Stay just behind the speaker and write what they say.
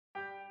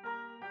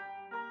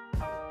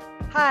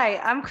Hi,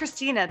 I'm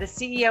Christina, the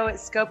CEO at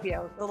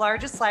Scopio, the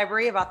largest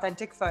library of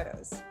authentic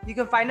photos. You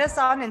can find us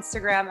on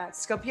Instagram at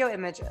Scopio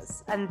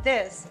Images, and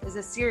this is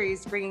a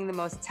series bringing the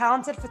most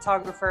talented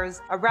photographers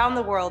around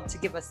the world to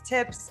give us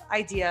tips,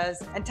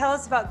 ideas, and tell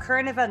us about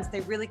current events they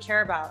really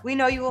care about. We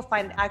know you will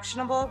find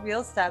actionable,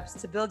 real steps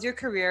to build your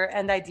career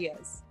and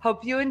ideas.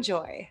 Hope you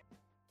enjoy.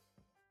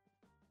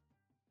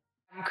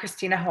 I'm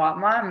Christina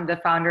Huatma. I'm the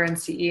founder and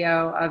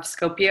CEO of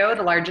Scopio,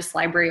 the largest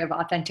library of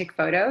authentic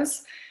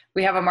photos.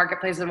 We have a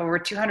marketplace of over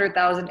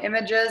 200,000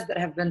 images that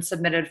have been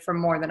submitted from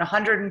more than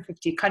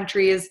 150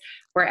 countries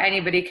where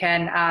anybody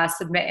can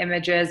submit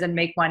images and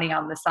make money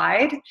on the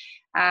side.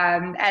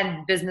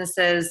 And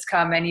businesses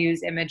come and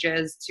use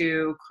images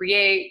to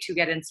create, to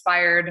get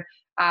inspired,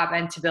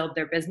 and to build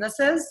their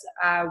businesses,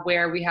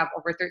 where we have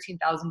over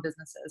 13,000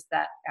 businesses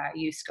that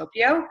use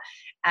Scopio.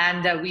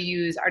 And we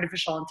use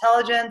artificial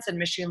intelligence and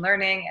machine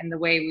learning in the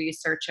way we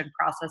search and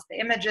process the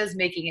images,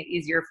 making it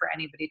easier for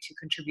anybody to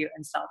contribute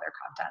and sell their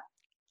content.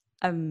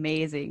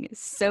 Amazing.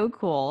 So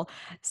cool.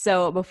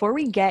 So before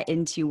we get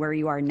into where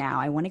you are now,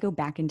 I want to go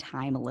back in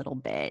time a little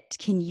bit.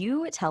 Can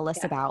you tell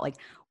us about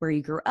where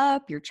you grew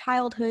up, your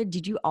childhood?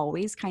 Did you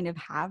always kind of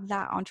have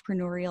that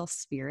entrepreneurial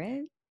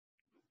spirit?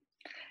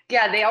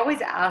 Yeah, they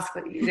always ask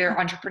that either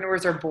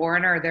entrepreneurs are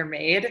born or they're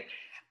made.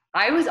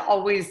 I was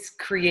always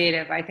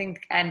creative, I think,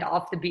 and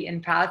off the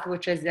beaten path,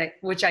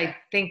 which I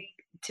think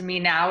to me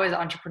now is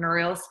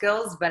entrepreneurial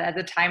skills. But at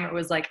the time it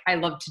was like, I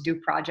love to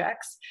do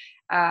projects.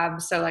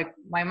 So like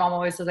my mom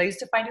always says, I used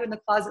to find you in the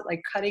closet,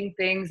 like cutting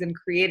things and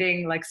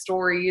creating like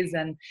stories.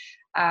 And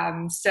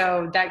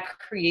so that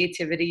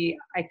creativity,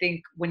 I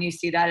think when you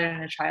see that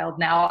in a child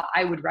now,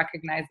 I would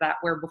recognize that,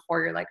 where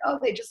before you're like, oh,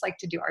 they just like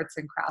to do arts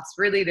and crafts.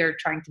 Really, they're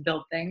trying to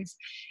build things.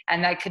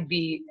 And that could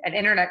be an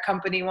internet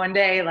company one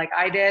day like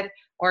I did,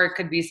 or it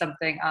could be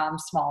something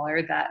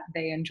smaller that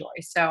they enjoy.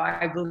 So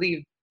I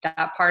believe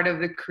that part of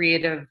the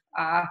creative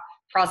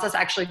process,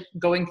 actually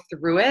going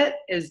through it,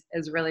 is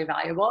really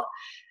valuable.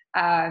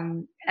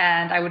 And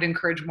I would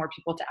encourage more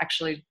people to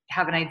actually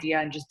have an idea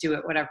and just do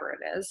it, whatever it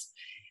is.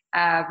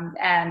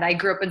 And I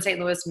grew up in St.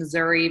 Louis,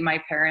 Missouri.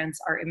 My parents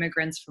are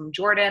immigrants from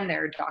Jordan.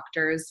 They're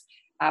doctors.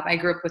 I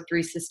grew up with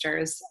three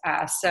sisters.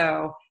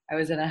 So I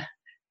was in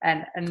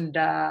an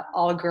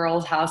all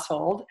girls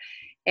household.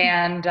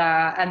 And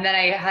then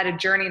I had a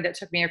journey that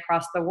took me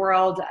across the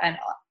world and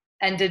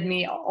ended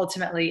me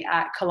ultimately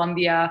at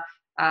Columbia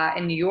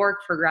in New York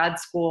for grad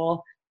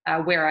school.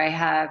 Where I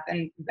have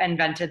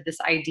invented this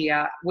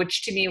idea,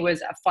 which to me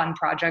was a fun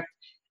project,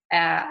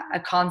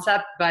 a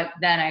concept. But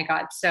then I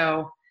got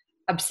so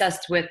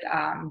obsessed with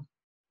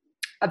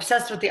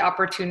the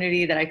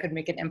opportunity that I could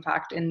make an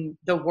impact in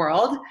the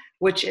world,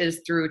 which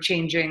is through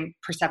changing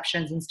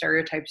perceptions and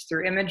stereotypes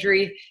through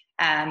imagery.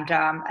 And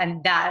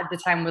that at the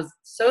time was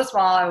so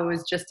small. It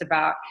was just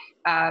about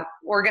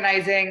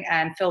organizing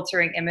and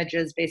filtering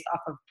images based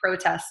off of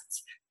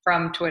protests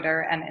from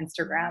Twitter and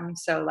Instagram.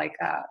 So like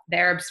the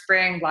Arab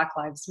Spring, Black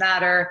Lives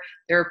Matter,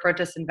 there were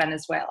protests in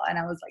Venezuela. And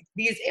I was like,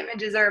 these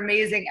images are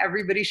amazing.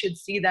 Everybody should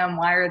see them.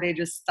 Why are they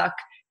just stuck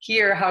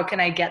here? How can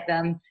I get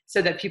them so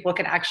that people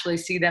can actually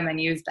see them and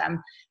use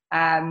them?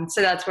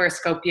 So that's where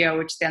Scopio,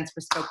 which stands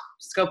for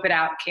Scope It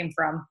Out, came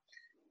from.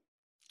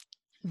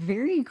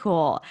 Very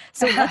cool.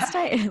 So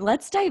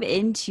let's dive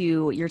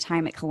into your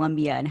time at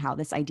Columbia and how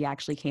this idea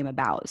actually came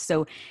about.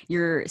 So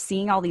you're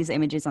seeing all these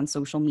images on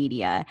social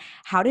media.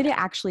 How did it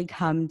actually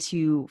come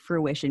to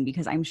fruition?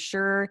 Because I'm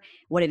sure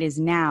what it is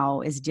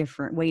now is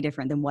different, way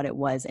different than what it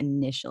was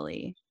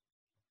initially.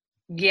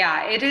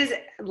 Yeah, it is.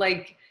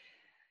 Like,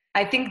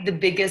 I think the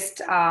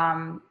biggest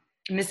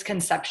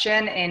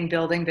misconception in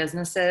building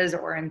businesses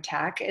or in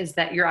tech is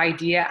that your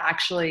idea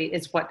actually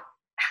is what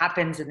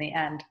happens in the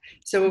end.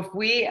 So if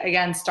we,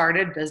 again,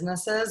 started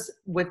businesses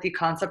with the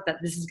concept that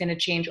this is going to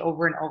change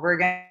over and over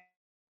again,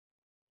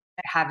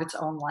 have its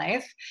own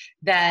life,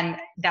 then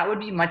that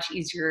would be much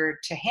easier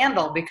to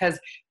handle. Because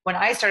when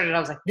I started, I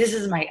was like, this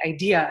is my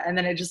idea. And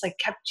then it just like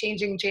kept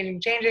changing.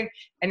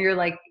 And you're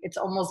like, it's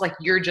almost like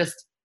you're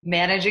just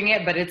managing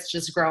it, but it's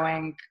just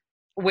growing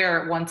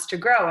where it wants to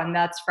grow. And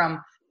that's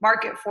from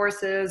market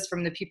forces,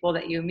 from the people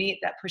that you meet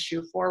that push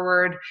you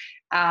forward.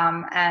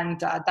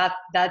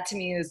 That to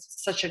me is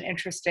such an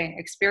interesting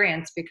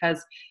experience, because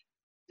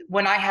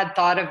when I had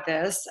thought of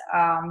this,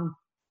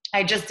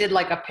 I just did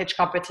like a pitch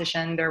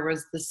competition. There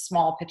was this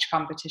small pitch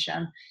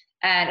competition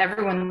and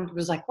everyone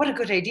was like, what a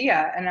good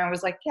idea. And I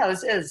was like, yeah,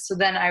 this is. So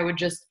then I would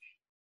just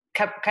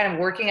kept kind of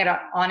working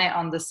on it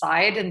on the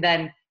side. And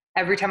then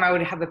every time I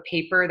would have a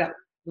paper that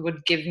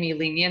would give me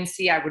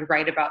leniency, I would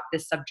write about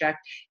this subject.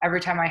 Every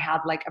time I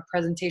had like a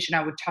presentation,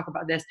 I would talk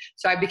about this.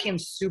 So I became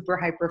super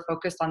hyper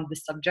focused on the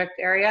subject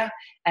area.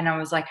 And I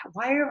was like,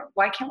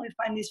 why can't we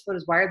find these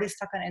photos? Why are they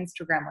stuck on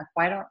Instagram? Like,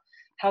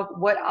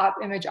 what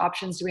image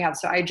options do we have?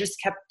 So I just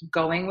kept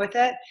going with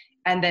it,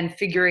 and then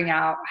figuring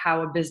out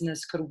how a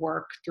business could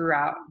work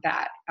throughout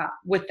that,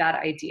 with that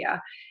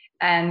idea.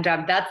 And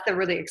that's the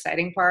really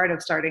exciting part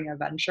of starting a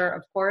venture,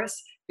 of course,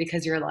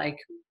 because you're like,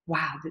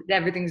 wow,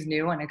 everything's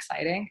new and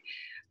exciting.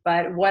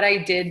 But what I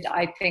did,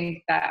 I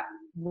think that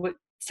what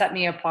set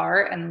me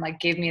apart and like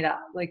gave me that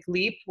like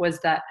leap was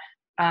that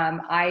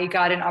I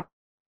got an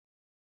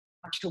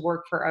to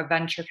work for a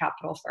venture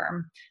capital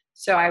firm.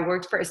 So I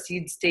worked for a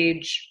seed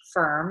stage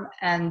firm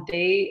and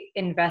they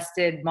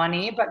invested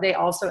money, but they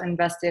also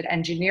invested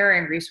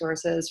engineering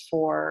resources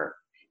for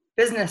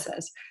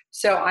businesses.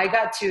 So I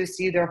got to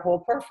see their whole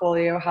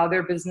portfolio, how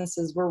their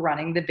businesses were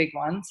running, the big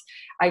ones.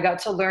 I got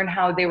to learn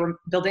how they were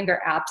building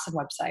their apps and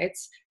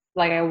websites.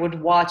 Like I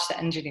would watch the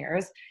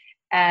engineers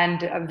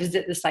and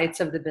visit the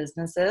sites of the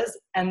businesses.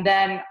 And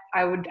then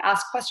I would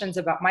ask questions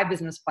about my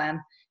business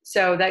plan.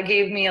 So that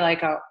gave me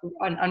like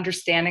an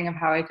understanding of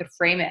how I could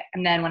frame it.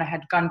 And then when I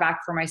had gone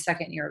back for my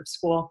second year of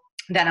school,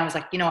 then I was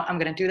like, you know what, I'm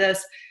going to do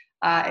this.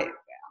 I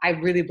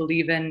really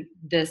believe in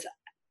this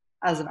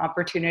as an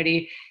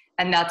opportunity.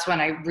 And that's when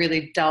I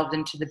really delved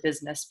into the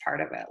business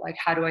part of it. Like,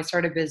 how do I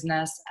start a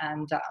business?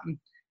 And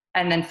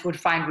then would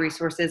find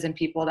resources and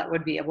people that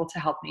would be able to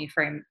help me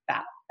frame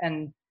that.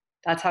 And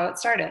that's how it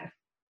started.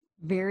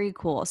 Very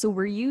cool. So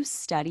were you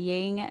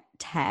studying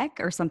tech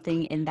or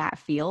something in that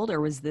field, or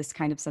was this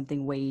kind of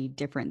something way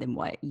different than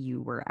what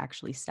you were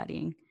actually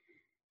studying?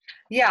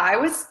 Yeah, I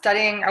was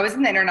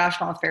in the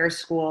international affairs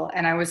school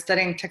and I was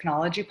studying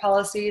technology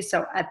policy.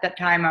 So at that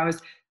time I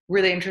was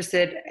really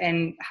interested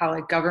in how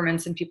like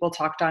governments and people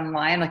talked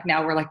online. Like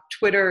now we're like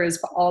Twitter is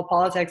all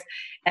politics.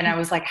 And I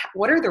was like,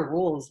 what are the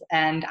rules?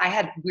 And I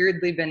had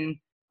weirdly been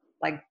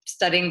like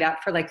studying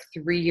that for like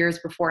 3 years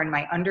before in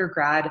my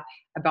undergrad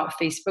about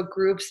Facebook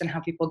groups and how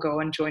people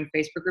go and join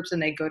Facebook groups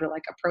and they go to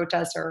like a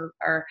protest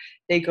or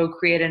they go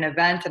create an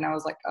event. And I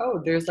was like,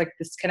 oh, there's like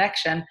this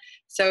connection.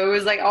 So it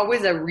was like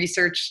always a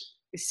research,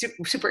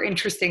 super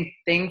interesting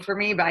thing for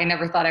me, but I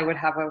never thought I would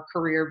have a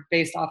career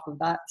based off of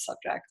that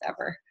subject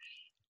ever.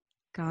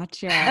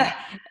 Gotcha.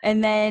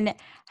 And then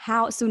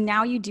so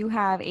now you do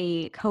have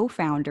a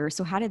co-founder.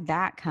 So how did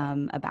that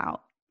come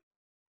about?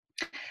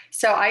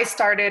 So I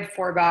started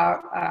for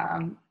about,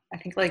 I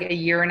think like a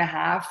year and a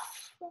half.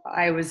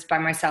 I was by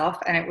myself,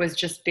 and it was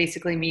just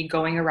basically me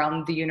going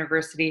around the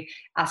university,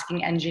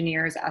 asking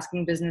engineers,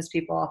 asking business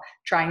people,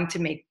 trying to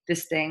make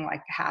this thing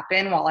like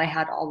happen while I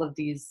had all of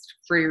these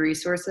free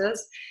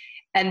resources.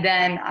 And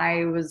then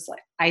I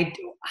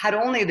had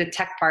only the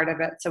tech part of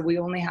it. So I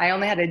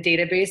only had a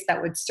database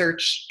that would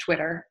search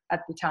Twitter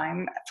at the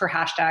time for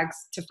hashtags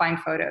to find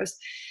photos.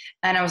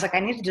 And I was like, I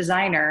need a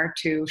designer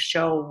to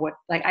show what,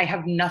 like, I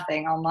have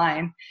nothing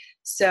online.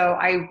 So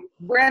I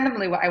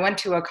went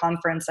to a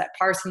conference at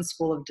Parsons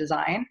School of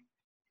Design,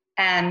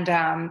 and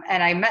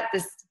I met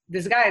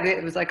this guy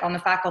that was like on the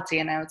faculty,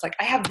 and I was like,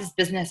 I have this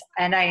business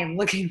and I am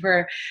looking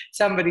for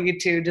somebody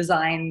to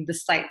design the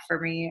site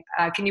for me.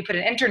 Can you put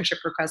an internship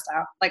request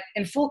out? Like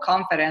in full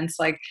confidence,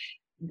 like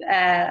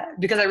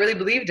because I really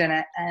believed in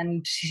it.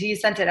 And he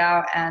sent it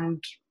out,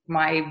 and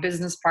my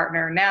business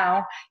partner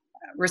now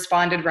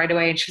responded right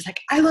away, and she was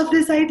like, I love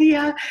this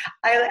idea.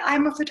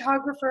 I'm a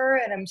photographer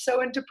and I'm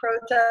so into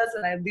protests,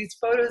 and these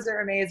photos are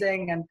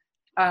amazing.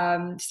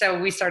 And so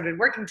we started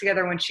working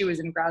together when she was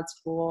in grad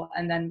school.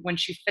 And then when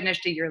she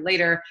finished a year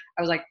later,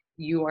 I was like,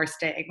 you are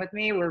staying with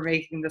me. We're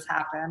making this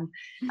happen.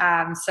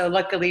 So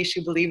luckily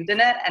she believed in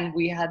it. And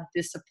we had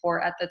this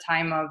support at the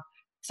time of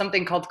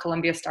something called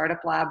Columbia Startup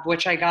Lab,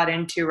 which I got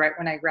into right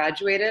when I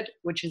graduated,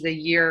 which is a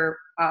year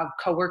of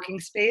co-working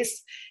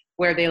space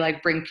where they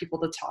like bring people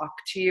to talk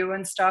to you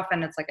and stuff.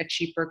 And it's like a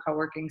cheaper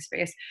co-working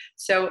space.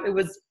 So it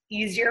was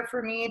easier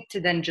for me to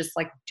then just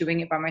like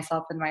doing it by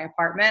myself in my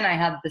apartment. I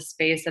had the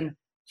space, and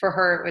for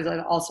her, it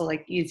was also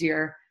like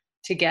easier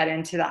to get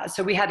into that.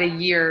 So we had a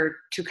year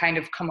to kind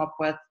of come up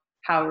with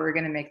how we were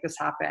going to make this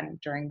happen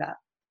during that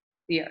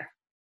year.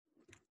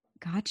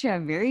 Gotcha.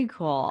 Very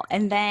cool.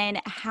 And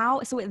then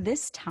so at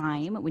this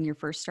time, when you're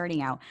first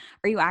starting out,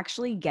 are you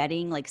actually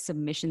getting like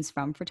submissions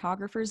from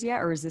photographers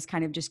yet? Or is this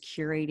kind of just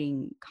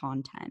curating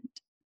content?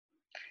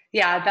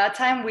 Yeah, at that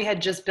time we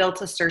had just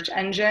built a search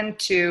engine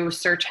to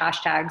search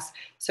hashtags.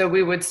 So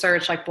we would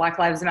search like Black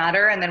Lives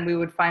Matter, and then we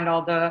would find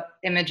all the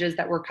images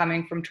that were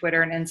coming from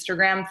Twitter and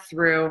Instagram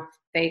through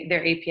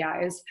their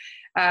APIs.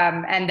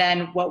 And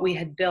then what we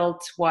had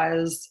built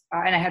was,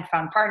 and I had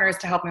found partners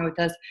to help me with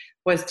this,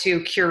 was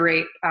to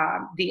curate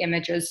the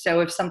images. So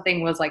if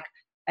something was like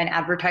an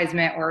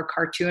advertisement or a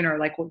cartoon or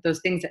like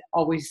those things that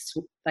always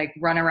like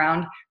run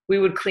around, we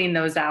would clean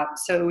those out.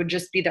 So it would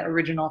just be the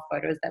original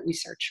photos that we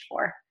searched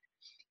for.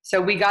 So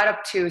we got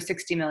up to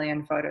 60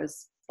 million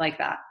photos like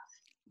that.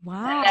 And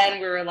Wow. then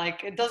we were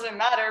like, it doesn't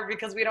matter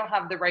because we don't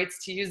have the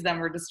rights to use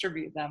them or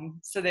distribute them.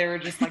 So they were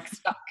just like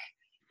stuck.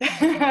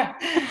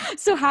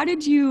 So how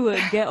did you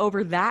get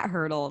over that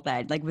hurdle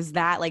then? Like, was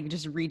that like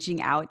just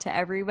reaching out to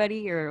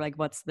everybody, or like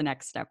what's the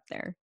next step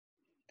there?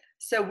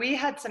 So we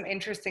had some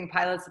interesting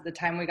pilots at the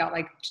time. We got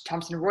like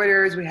Thomson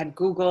Reuters, we had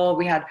Google,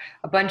 we had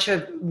a bunch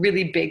of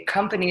really big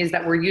companies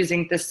that were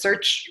using this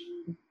search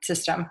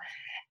system.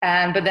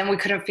 But then we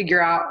couldn't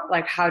figure out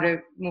like how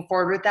to move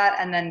forward with that.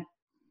 And then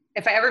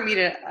if I ever meet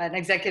an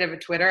executive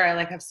at Twitter, I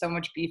like have so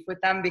much beef with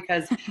them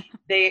because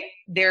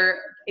their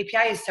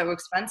API is so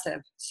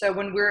expensive. So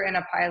when we were in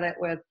a pilot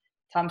with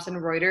Thomson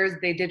Reuters,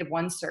 they did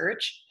one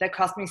search that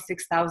cost me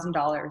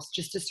 $6,000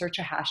 just to search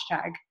a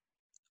hashtag.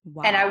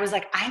 And I Wow. was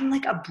like, I'm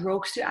like a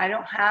broke student. I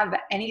don't have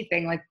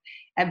anything like,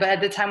 but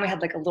at the time we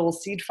had like a little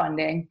seed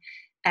funding.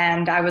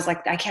 And I was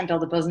like, I can't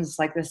build a business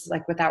like this,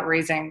 like without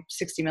raising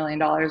 $60 million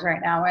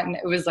right now. And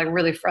it was like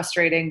really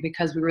frustrating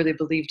because we really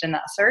believed in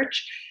that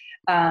search.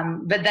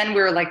 But then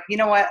we were like, you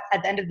know what?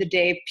 At the end of the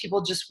day,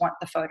 people just want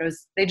the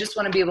photos. They just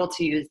want to be able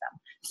to use them.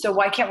 So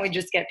why can't we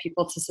just get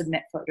people to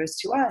submit photos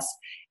to us?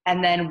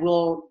 And then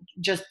we'll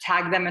just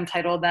tag them and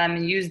title them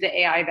and use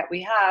the AI that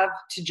we have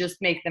to just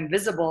make them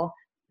visible.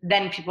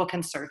 Then people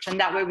can search. And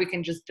that way we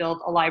can just build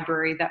a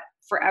library that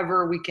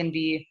forever we can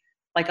be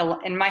like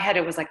in my head,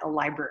 it was like a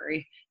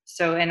library.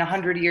 So in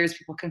 100 years,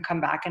 people can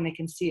come back and they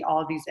can see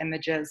all these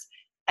images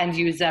and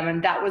use them.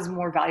 And that was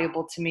more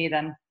valuable to me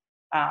than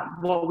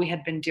what we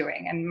had been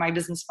doing. And my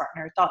business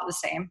partner thought the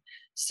same.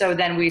 So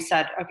then we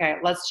said, okay,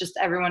 let's just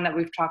everyone that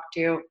we've talked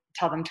to,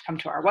 tell them to come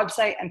to our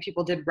website. And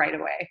people did right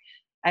away.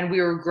 And we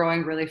were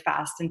growing really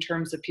fast in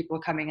terms of people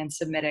coming and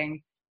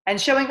submitting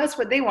and showing us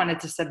what they wanted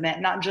to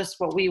submit, not just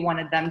what we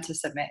wanted them to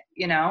submit,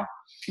 you know?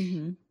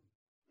 Mm-hmm.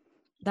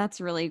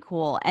 That's really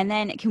cool. And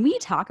then can we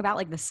talk about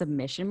like the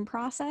submission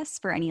process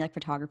for any like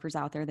photographers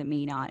out there that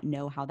may not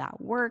know how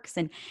that works?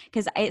 And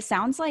because it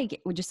sounds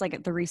like just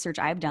like the research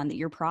I've done that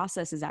your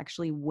process is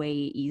actually way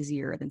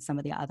easier than some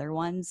of the other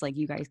ones. Like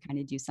you guys kind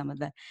of do some of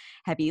the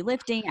heavy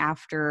lifting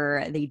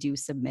after they do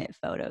submit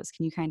photos.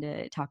 Can you kind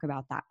of talk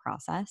about that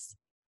process?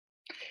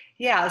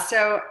 Yeah.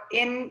 So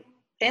in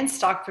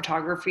stock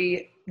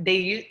photography,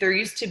 there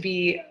used to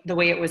be the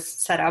way it was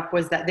set up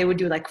was that they would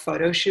do like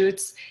photo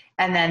shoots,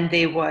 and then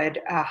they would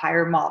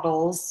hire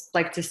models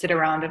like to sit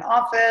around an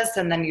office,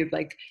 and then you'd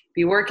like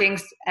be working,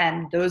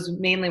 and those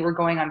mainly were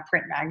going on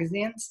print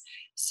magazines.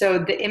 So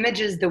the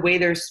images, the way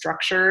they're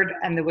structured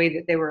and the way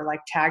that they were like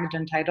tagged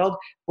and titled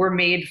were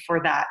made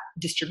for that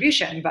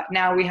distribution. But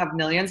now we have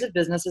millions of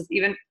businesses,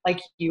 even like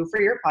you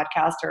for your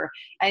podcast, or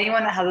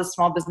anyone that has a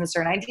small business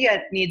or an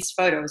idea needs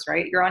photos,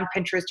 right? You're on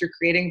Pinterest, you're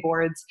creating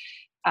boards,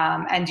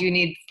 and you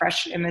need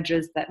fresh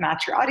images that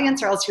match your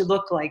audience, or else you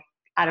look like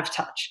out of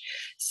touch.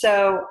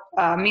 So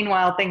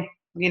meanwhile, thank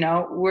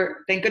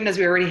goodness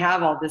we already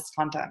have all this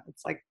content.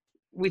 It's like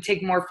we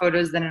take more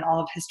photos than in all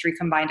of history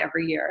combined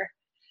every year.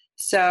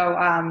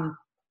 So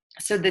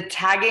so the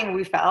tagging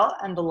we felt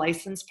and the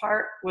license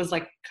part was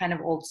like kind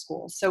of old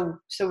school. So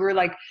we're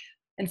like,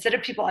 instead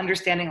of people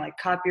understanding like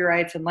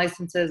copyrights and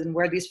licenses and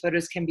where these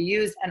photos can be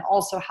used and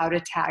also how to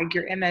tag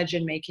your image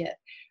and make it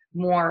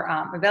more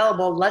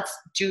available, let's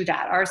do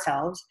that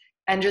ourselves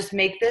and just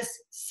make this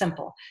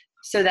simple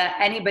so that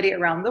anybody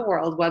around the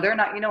world, whether or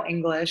not you know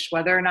English,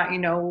 whether or not you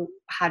know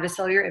how to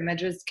sell your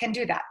images, can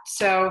do that.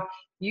 So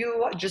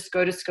you just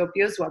go to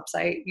Scopio's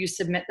website, you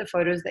submit the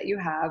photos that you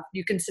have.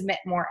 You can submit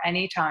more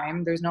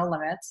anytime, there's no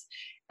limits.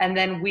 And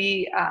then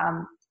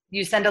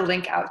you send a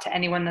link out to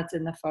anyone that's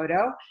in the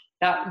photo.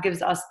 That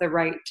gives us the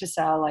right to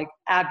sell like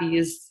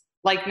Abby's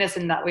likeness,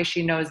 and that way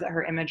she knows that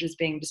her image is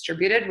being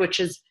distributed, which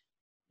is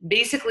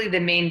basically the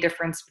main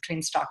difference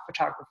between stock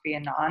photography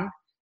and non,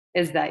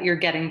 is that you're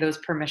getting those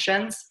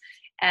permissions.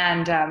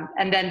 And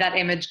then that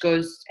image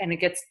goes and it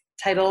gets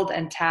titled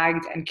and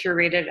tagged and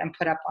curated and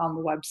put up on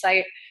the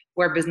website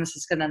where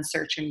businesses can then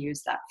search and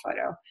use that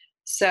photo.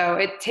 So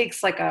it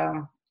takes like a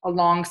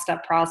long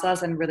step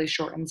process and really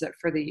shortens it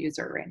for the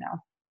user right now.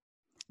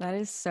 That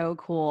is so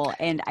cool.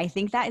 And I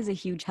think that is a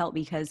huge help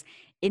because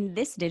in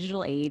this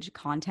digital age,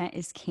 content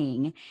is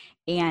king.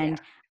 Yeah.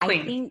 And I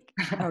Queen. think,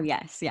 oh,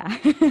 yes, yeah.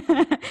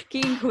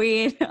 King,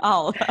 queen,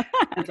 all.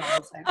 It's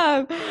all the same.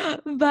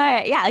 um,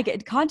 but yeah,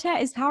 like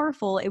content is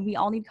powerful and we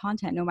all need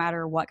content no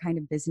matter what kind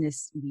of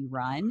business we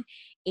run.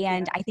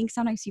 And Yeah. I think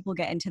sometimes people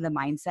get into the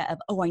mindset of,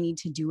 oh, I need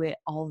to do it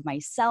all of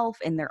myself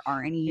and there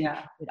aren't any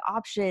Yeah. good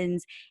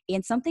options.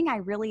 And something I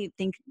really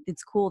think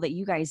it's cool that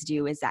you guys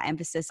do is that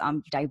emphasis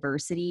on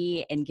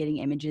diversity and getting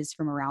images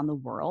from around the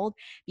world.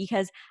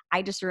 Because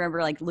I just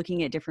remember like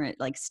looking at different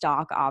like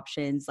stock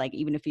options, like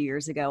even a few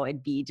years ago,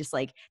 it'd be just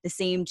like the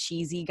same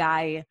cheesy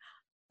guy.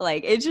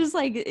 Like it's just Yeah.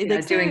 like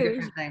Doing so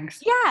different things.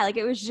 yeah, like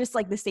it was just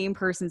like the same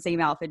person, same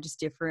outfit, just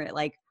different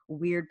like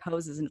weird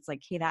poses. And it's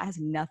like, hey, that has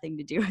nothing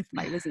to do with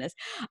my business.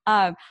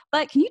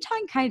 But can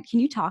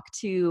you talk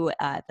to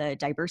the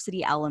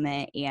diversity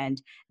element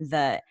and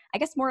the, I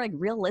guess, more like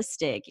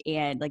realistic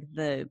and like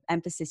the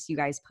emphasis you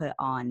guys put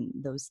on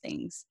those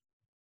things?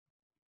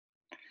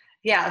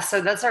 Yeah,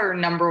 so that's our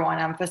number one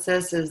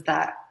emphasis is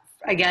that,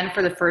 again,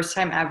 for the first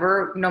time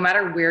ever, no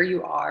matter where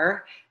you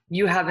are,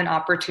 you have an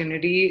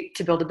opportunity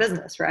to build a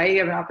business, right? You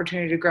have an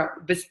opportunity to grow,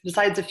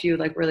 besides a few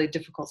like really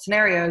difficult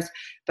scenarios,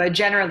 but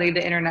generally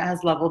the internet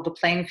has leveled the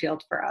playing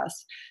field for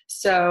us.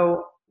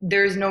 So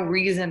there's no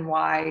reason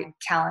why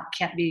talent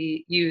can't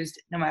be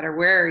used no matter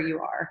where you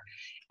are.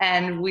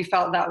 And we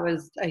felt that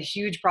was a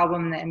huge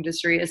problem in the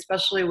industry,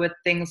 especially with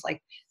things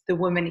like the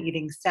women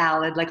eating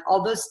salad, like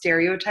all those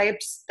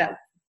stereotypes that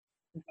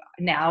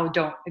now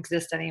don't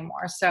exist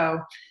anymore.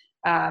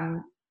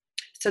 Um,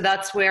 So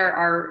that's where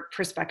our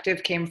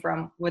perspective came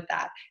from with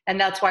that. And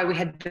that's why we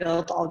had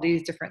built all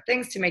these different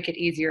things to make it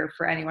easier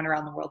for anyone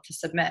around the world to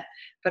submit,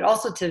 but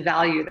also to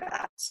value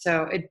that.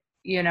 So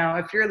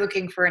if you're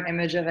looking for an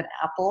image of an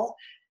apple,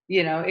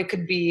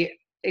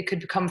 it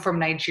could come from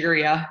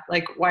Nigeria.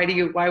 Like, why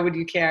would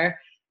you care?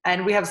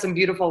 And we have some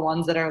beautiful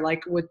ones that are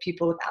like with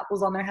people with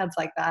apples on their heads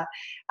like that.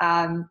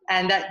 And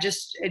it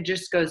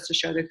just goes to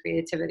show the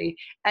creativity.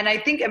 And I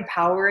think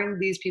empowering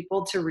these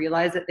people to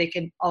realize that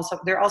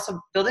they're also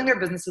building their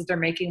businesses, they're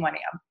making money.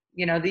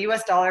 The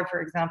US dollar,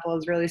 for example,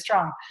 is really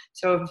strong.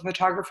 So if a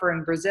photographer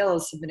in Brazil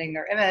is submitting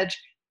their image,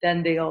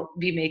 then they'll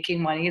be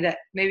making money that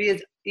maybe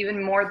is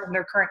even more than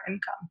their current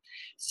income.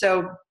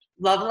 So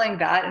leveling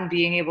that and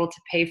being able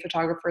to pay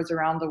photographers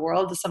around the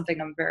world is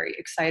something I'm very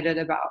excited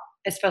about,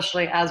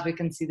 especially as we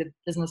can see the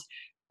business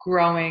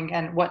growing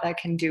and what that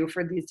can do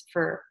for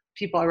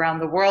people around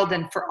the world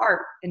and for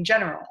art in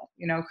general,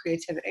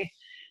 creativity.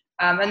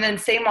 And then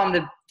same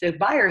on the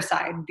buyer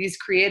side, these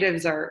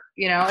creatives are,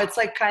 it's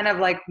like kind of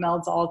like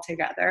melds all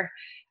together.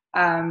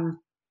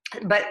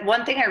 But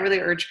one thing I really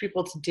urge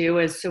people to do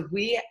is, so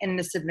in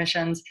the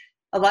submissions,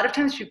 a lot of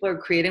times people are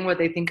creating what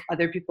they think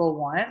other people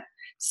want.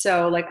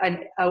 So like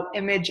an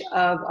image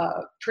of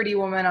a pretty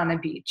woman on a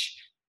beach.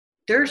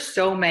 There's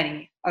so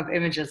many of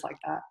images like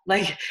that.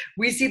 Like,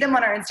 we see them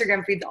on our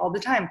Instagram feeds all the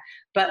time,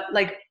 but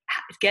like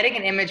getting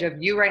an image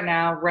of you right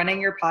now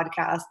running your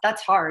podcast,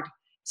 that's hard.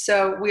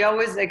 So we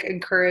always like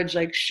encourage,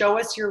 like, show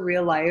us your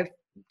real life,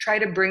 try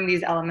to bring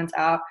these elements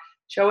out,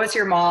 show us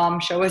your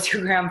mom, show us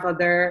your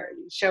grandfather,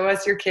 show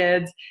us your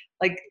kids.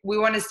 Like, we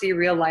want to see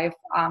real life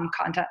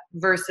content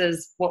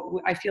versus what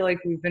I feel like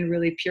we've been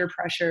really peer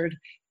pressured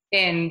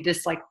in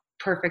this like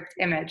perfect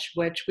image,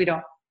 which we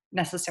don't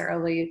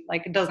necessarily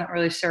like. It doesn't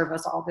really serve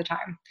us all the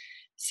time.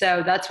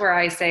 So that's where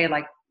I say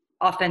like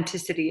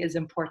authenticity is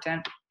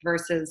important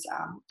versus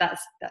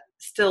that's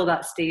still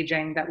that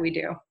staging that we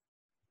do.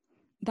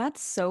 That's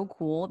so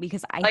cool,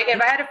 because if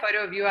I had a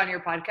photo of you on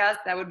your podcast,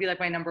 that would be like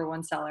my number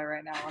one seller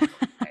right now on the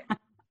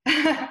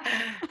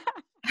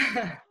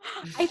website.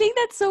 I think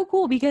that's so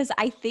cool, because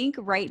I think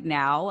right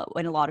now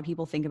when a lot of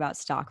people think about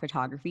stock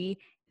photography,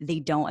 they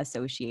don't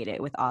associate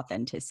it with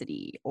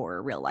authenticity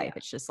or real life. Yeah.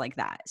 It's just like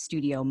that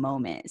studio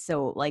moment.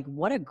 So like,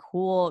 what a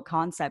cool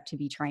concept to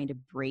be trying to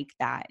break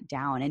that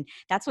down. And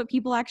that's what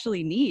people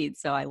actually need.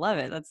 So I love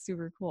it. That's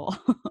super cool.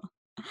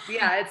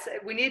 Yeah,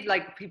 we need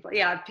like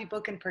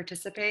people can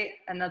participate,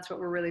 and that's what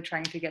we're really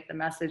trying to get the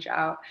message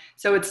out.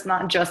 So it's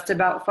not just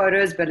about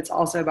photos, but it's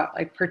also about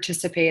like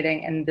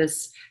participating in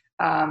this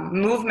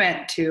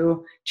movement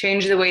to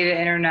change the way the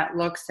internet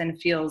looks and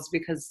feels,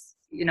 because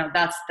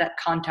that's that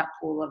content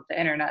pool of the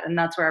internet, and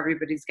that's where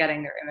everybody's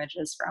getting their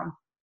images from.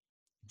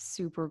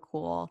 Super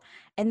cool.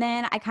 And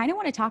then I kind of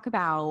want to talk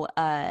about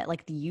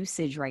like the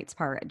usage rights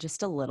part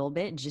just a little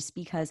bit, just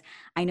because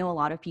I know a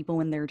lot of people,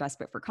 when they're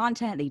desperate for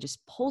content, they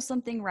just pull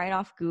something right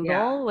off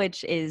Google,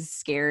 which is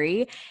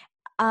scary.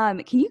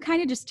 Can you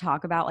kind of just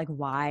talk about like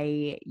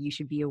why you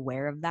should be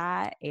aware of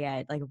that,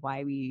 and like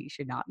why we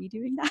should not be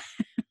doing that?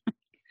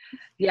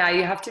 Yeah,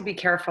 you have to be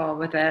careful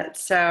with it.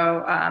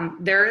 So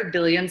there are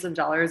billions of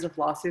dollars of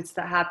lawsuits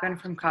that happen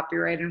from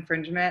copyright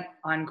infringement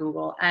on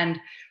Google. And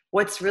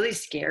what's really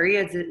scary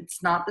is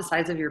it's not the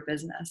size of your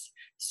business.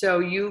 So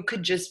you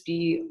could just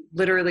be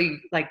literally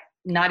like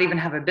not even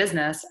have a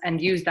business and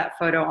use that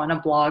photo on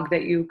a blog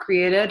that you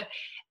created.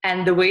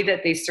 And the way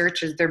that they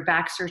search is they're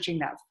back searching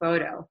that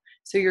photo.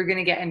 So you're going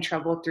to get in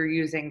trouble through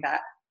using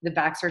the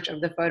back search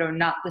of the photo,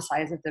 not the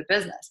size of the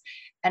business.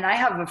 And I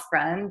have a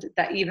friend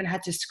that even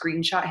had to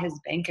screenshot his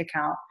bank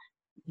account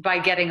by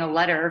getting a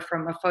letter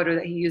from a photo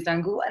that he used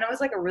on Google. And it was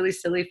like a really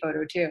silly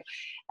photo too.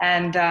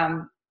 And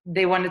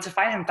they wanted to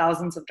fine him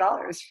thousands of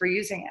dollars for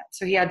using it.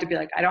 So he had to be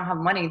like, I don't have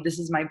money. This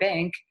is my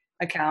bank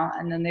account.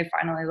 And then they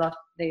finally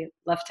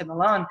left him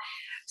alone.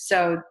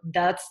 So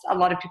that's, a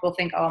lot of people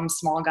think, oh, I'm a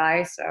small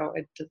guy, so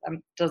it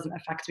doesn't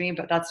affect me,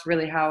 but that's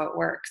really how it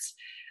works.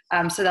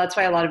 So that's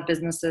why a lot of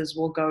businesses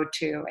will go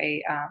to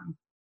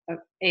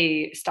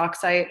a stock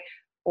site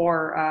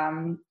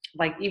or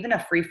like even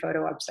a free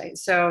photo website.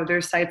 So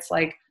there's sites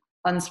like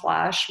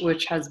Unsplash,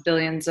 which has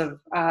billions of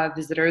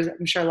visitors.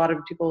 I'm sure a lot of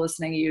people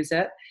listening use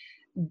it.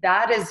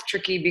 That is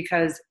tricky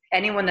because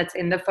anyone that's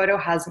in the photo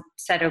hasn't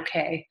said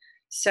okay.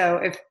 So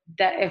if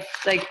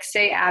like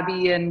say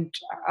Abby and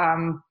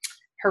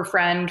her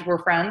friend were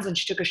friends and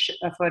she took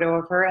a photo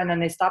of her and then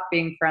they stopped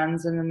being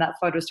friends and then that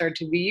photo started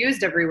to be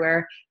used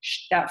everywhere,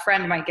 that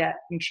friend might get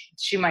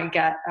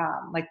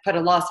like put a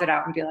lawsuit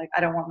out and be like,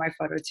 I don't want my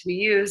photo to be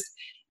used.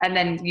 And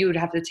then you would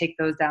have to take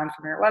those down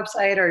from your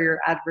website or your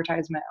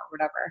advertisement or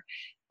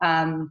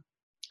whatever.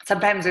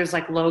 Sometimes there's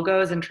like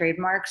logos and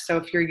trademarks. So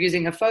if you're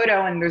using a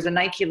photo and there's a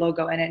Nike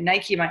logo in it,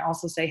 Nike might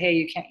also say, hey,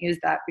 you can't use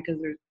that because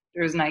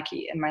there's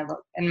Nike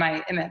in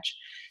my image.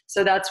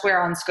 So that's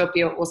where on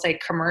Scopio it will say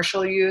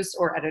commercial use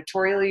or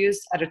editorial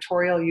use.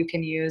 Editorial you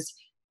can use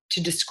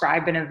to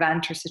describe an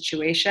event or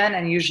situation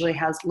and usually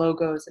has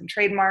logos and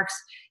trademarks.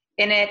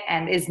 in it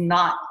and is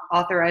not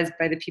authorized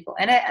by the people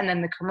in it. And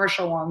then the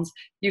commercial ones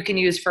you can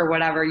use for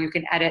whatever. You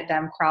can edit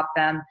them, crop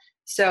them.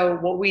 So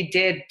what we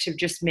did to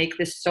just make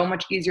this so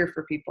much easier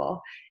for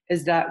people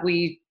is that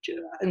we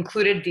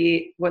included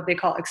what they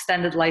call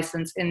extended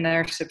license in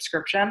their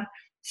subscription.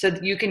 So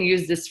that you can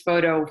use this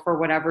photo for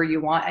whatever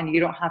you want, and you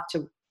don't have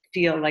to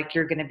feel like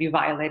you're going to be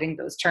violating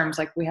those terms.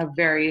 Like, we have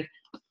very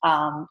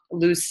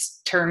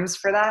loose terms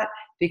for that,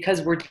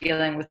 because we're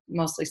dealing with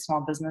mostly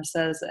small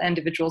businesses,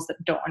 individuals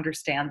that don't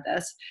understand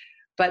this.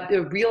 But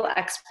the real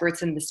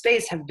experts in the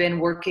space have been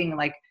working,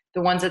 like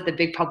the ones at the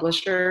big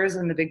publishers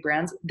and the big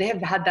brands, they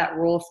have had that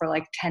role for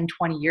like 10,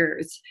 20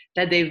 years,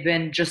 that they've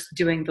been just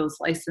doing those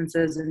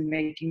licenses and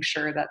making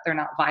sure that they're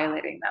not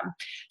violating them.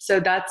 So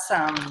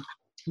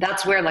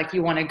that's where like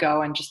you want to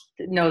go and just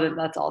know that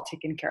that's all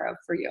taken care of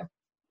for you.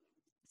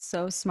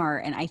 So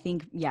smart. And I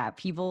think, yeah,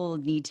 people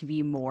need to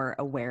be more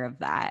aware of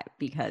that,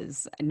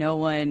 because no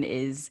one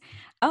is,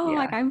 oh,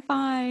 like, Yeah. I'm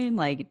fine.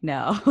 Like,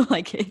 no,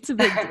 like, it's a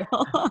big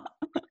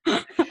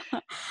deal.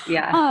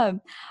 Yeah.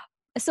 um,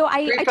 so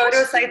Free I photo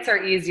touched, sites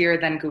are easier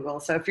than Google.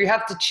 So if you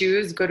have to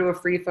choose, go to a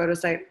free photo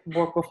site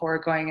before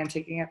going and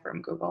taking it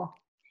from Google.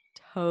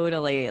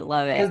 totally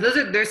love Because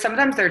it. there's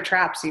sometimes they're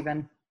traps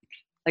even.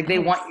 Like, they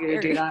Oh, want you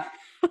to do scary.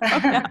 Oh,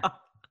 no.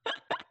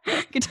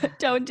 that.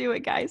 Don't do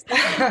it, guys.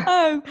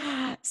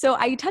 So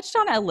I touched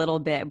on it a little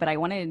bit, but I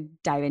want to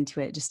dive into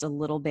it just a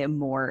little bit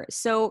more.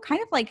 So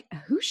kind of like,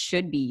 who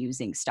should be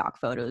using stock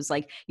photos?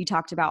 Like, you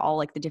talked about all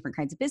like the different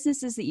kinds of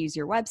businesses that use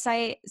your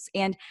websites.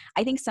 And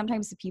I think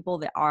sometimes the people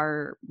that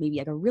are maybe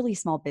like a really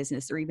small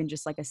business, or even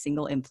just like a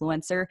single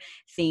influencer,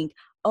 think,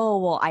 oh,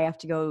 well, I have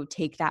to go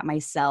take that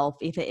myself.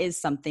 If it is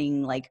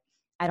something like,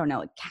 I don't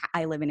know,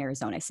 I live in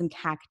Arizona, some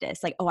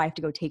cactus, like, oh, I have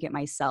to go take it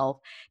myself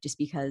just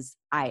because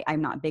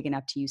I'm not big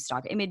enough to use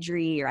stock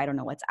imagery, or I don't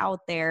know what's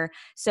out there.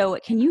 So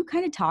can you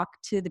kind of talk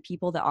to the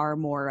people that are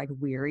more like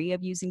weary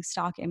of using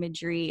stock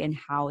imagery and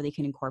how they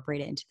can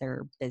incorporate it into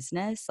their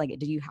business? Like,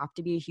 do you have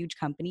to be a huge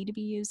company to be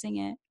using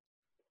it?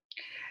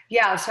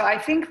 Yeah, so I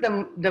think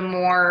the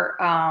more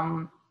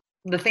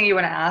the thing you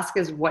want to ask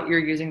is what you're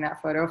using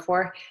that photo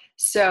for.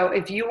 So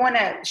if you want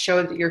to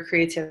show that your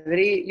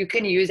creativity, you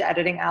can use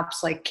editing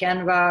apps like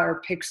Canva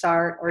or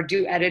PixArt, or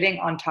do editing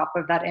on top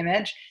of that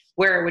image,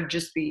 where it would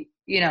just be,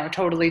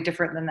 totally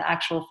different than the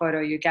actual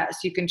photo you get. So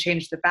you can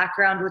change the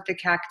background with the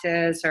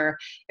cactus, or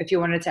if you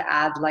wanted to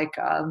add like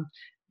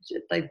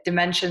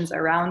dimensions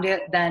around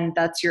it, then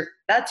that's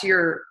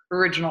your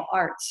original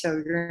art.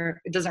 So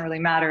it doesn't really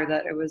matter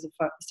that it was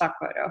a stock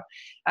photo,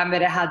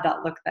 but it had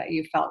that look that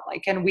you felt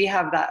like. And we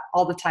have that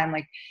all the time.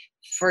 Like,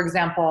 for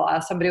example,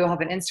 somebody will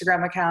have an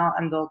Instagram account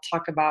and they'll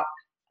talk about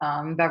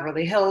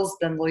Beverly Hills,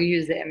 then they'll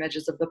use the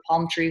images of the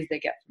palm trees they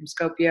get from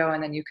Scopio,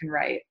 and then you can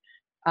write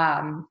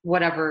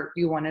whatever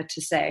you wanted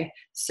to say.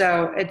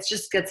 So it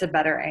just gets a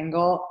better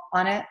angle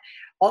on it.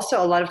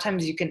 Also, a lot of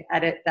times you can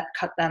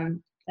cut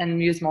them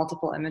and use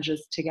multiple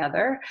images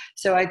together.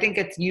 So I think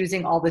it's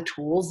using all the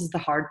tools is the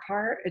hard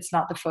part. It's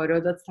not the photo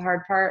that's the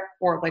hard part,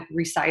 or like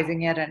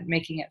resizing it and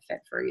making it fit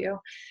for you.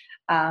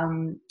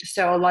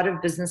 So a lot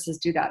of businesses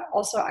do that.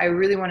 Also, I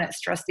really want to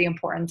stress the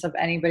importance of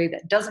anybody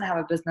that doesn't have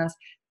a business.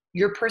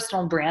 Your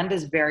personal brand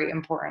is very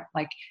important.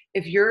 Like,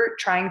 if you're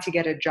trying to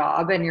get a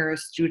job and you're a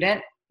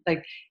student,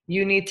 like,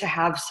 you need to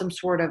have some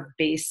sort of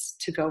base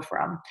to go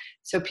from.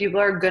 So people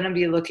are going to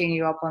be looking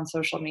you up on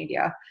social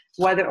media,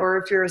 or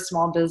if you're a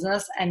small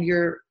business and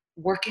you're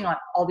working on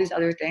all these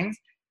other things,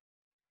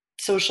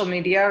 social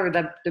media or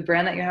the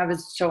brand that you have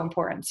is so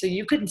important. So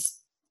you can,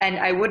 and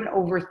I wouldn't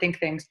overthink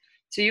things.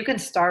 So you can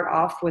start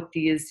off with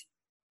these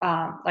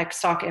like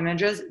stock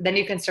images, then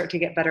you can start to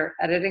get better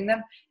at editing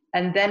them.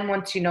 And then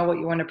once you know what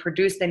you want to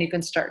produce, then you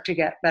can start to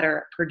get better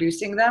at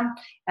producing them.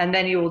 And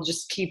then you will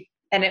just keep,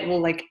 and it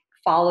will like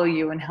follow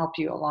you and help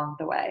you along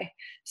the way.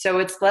 So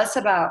it's less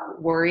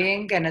about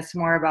worrying and it's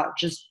more about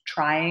just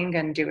trying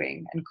and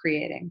doing and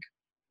creating.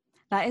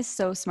 That is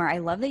so smart. I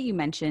love that you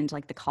mentioned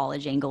like the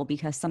college angle,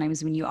 because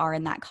sometimes when you are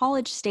in that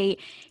college state,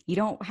 you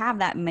don't have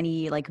that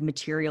many like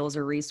materials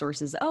or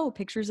resources. Oh,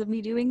 pictures of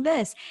me doing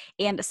this.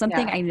 And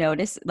something Yeah. I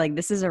noticed, like,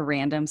 this is a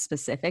random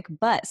specific,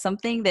 but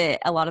something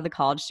that a lot of the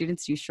college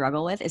students do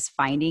struggle with is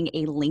finding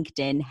a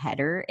LinkedIn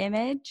header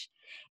image.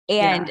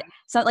 And Yeah.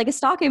 so like a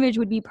stock image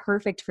would be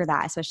perfect for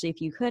that, especially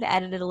if you could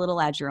edit it a little,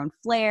 add your own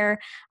flair.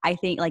 I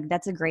think like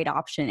that's a great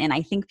option. And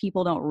I think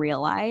people don't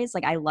realize,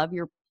 like, I love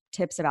your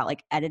tips about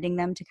like editing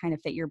them to kind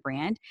of fit your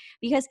brand,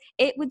 because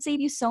it would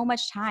save you so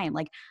much time.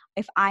 Like,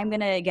 if I'm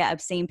going to get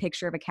a same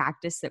picture of a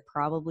cactus that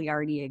probably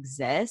already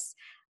exists,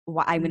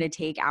 I'm going to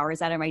take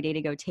hours out of my day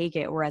to go take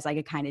it. Whereas I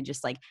could kind of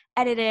just like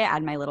edit it,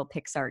 add my little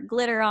PixArt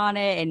glitter on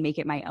it, and make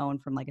it my own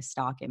from like a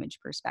stock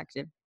image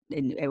perspective.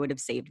 And it would have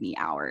saved me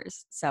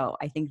hours. So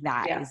I think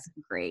that Yeah. is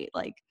great.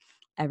 Like,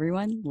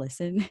 everyone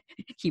listen,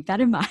 keep that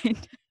in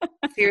mind.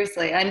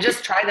 Seriously. And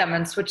just try them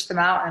and switch them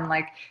out. And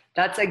like,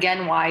 that's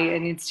again why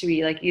it needs to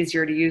be like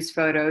easier to use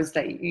photos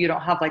that you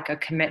don't have like a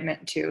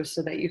commitment to,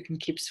 so that you can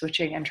keep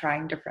switching and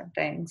trying different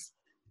things.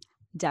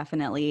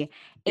 Definitely.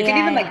 You can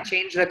even And like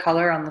change the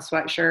color on the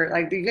sweatshirt.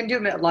 Like you can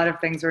do a lot of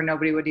things where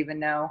nobody would even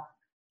know.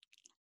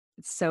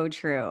 it's so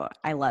true.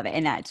 I love it.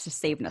 And that's just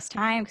saving us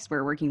time because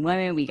we're working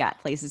women. We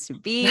got places to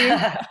be.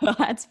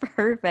 That's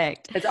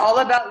perfect. It's all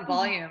about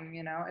volume,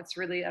 you know. It's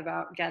really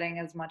about getting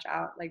as much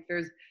out. Like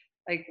there's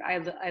like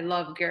I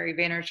love Gary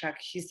Vaynerchuk.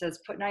 He says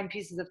put 9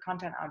 pieces of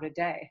content out a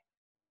day,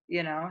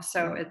 you know.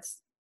 So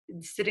it's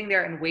sitting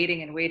there and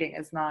waiting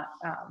is not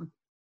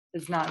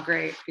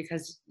great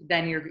because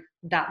then you're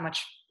that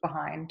much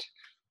behind.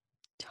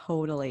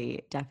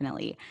 Totally,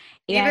 definitely.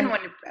 Even And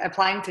when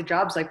applying to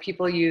jobs, like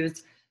people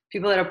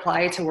that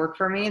apply to work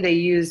for me, they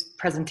use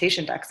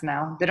presentation decks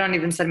now. They don't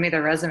even send me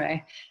their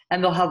resume,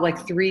 and they'll have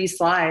like 3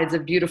 slides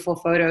of beautiful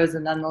photos,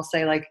 and then they'll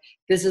say like,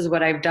 "This is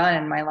what I've done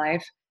in my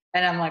life,"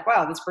 and I'm like,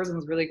 "Wow, this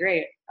person's really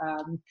great,"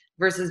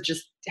 versus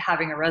just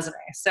having a resume.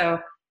 So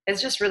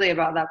it's just really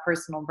about that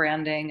personal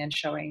branding and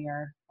showing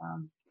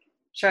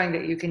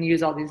that you can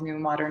use all these new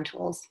modern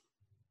tools.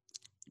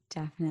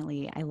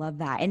 definitely, I love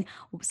that. And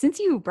since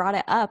you brought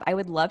it up, I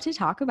would love to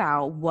talk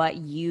about what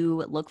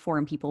you look for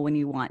in people when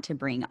you want to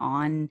bring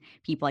on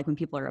people, like when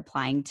people are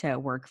applying to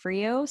work for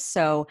you.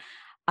 So,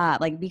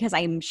 like, because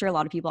I'm sure a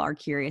lot of people are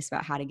curious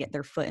about how to get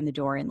their foot in the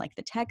door in like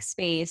the tech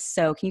space.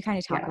 So, can you kind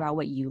of talk Yeah. about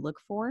what you look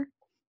for?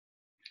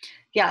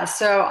 Yeah,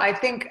 so I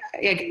think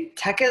like,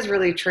 tech is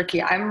really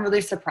tricky. I'm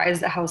really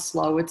surprised at how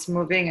slow it's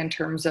moving in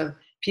terms of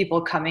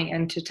people coming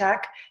into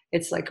tech.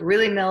 It's like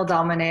really male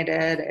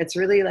dominated. It's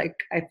really like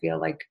I feel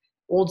like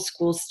old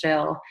school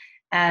still.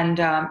 And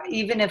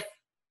even if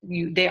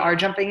they are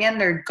jumping in,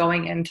 they're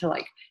going into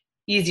like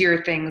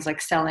easier things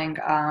like selling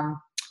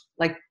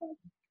like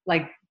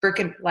like brick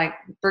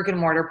and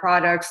mortar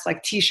products,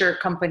 like t-shirt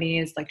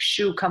companies, like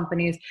shoe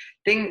companies,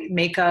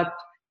 makeup,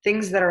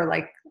 things that are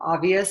like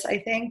obvious, I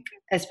think,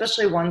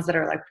 especially ones that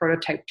are like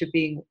prototype to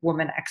being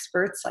women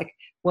experts. Like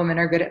women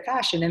are good at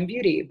fashion and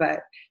beauty, but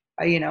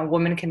you know,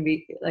 women can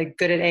be like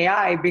good at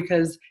AI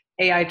because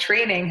AI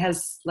training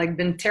has like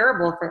been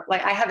terrible for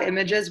like I have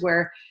images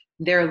where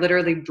they're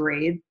literally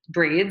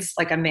braids,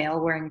 like a male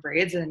wearing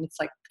braids, and it's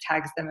like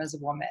tags them as a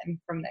woman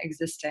from the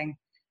existing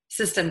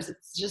systems.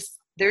 It's just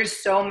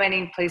there's so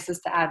many places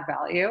to add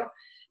value.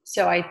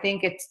 So I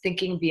think it's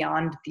thinking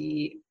beyond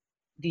the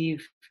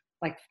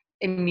like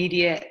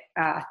immediate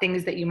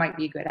things that you might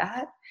be good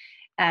at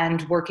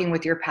and working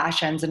with your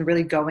passions and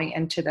really going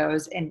into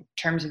those in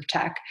terms of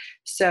tech.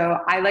 So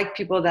I like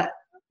people that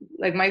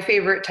like my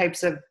favorite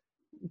types of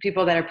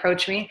people that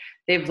approach me,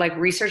 they've like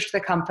researched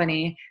the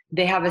company,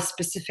 they have a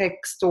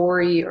specific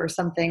story or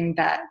something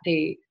like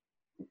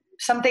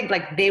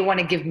they want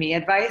to give me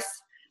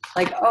advice,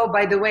 like, oh,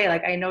 by the way,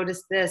 like I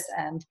noticed this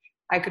and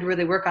I could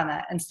really work on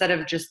that, instead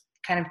of just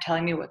kind of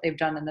telling me what they've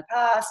done in the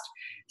past.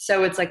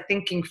 So it's like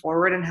thinking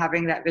forward and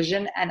having that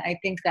vision. And I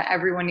think that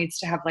everyone needs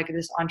to have like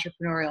this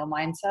entrepreneurial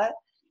mindset,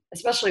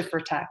 especially for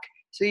tech.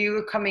 So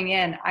you coming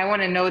in, I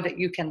want to know that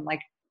you can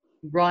like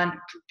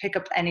pick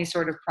up any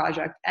sort of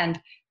project. And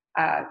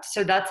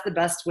so that's the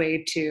best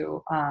way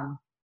to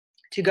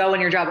go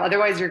in your job.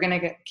 Otherwise, you're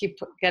going to keep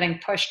getting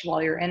pushed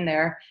while you're in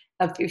there.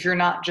 If you're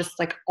not just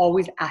like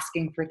always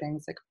asking for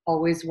things, like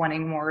always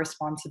wanting more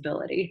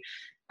responsibility,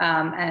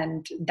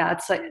 and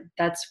that's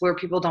where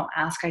people don't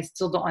ask. I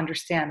still don't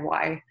understand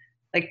why.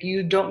 Like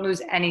you don't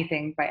lose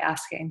anything by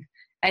asking,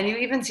 and you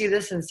even see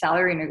this in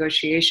salary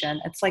negotiation.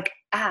 It's like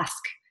ask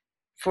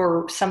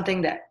for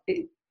something that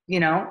you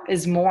know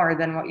is more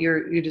than what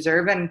you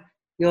deserve, and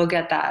you'll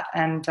get that.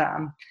 And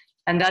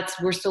that's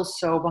we're still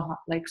so behind,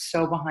 like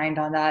so behind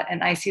on that.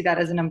 And I see that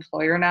as an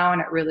employer now,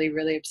 and it really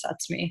really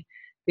upsets me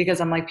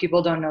because I'm like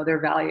people don't know their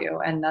value,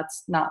 and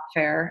that's not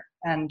fair.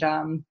 And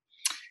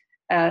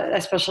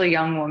especially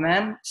young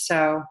women.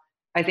 So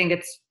I think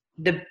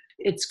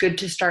it's good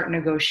to start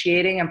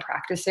negotiating and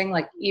practicing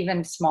like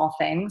even small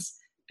things,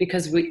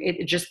 because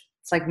it just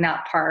it's like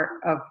not part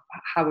of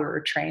how we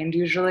were trained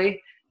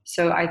usually.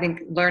 So I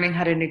think learning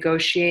how to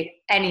negotiate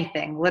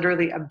anything,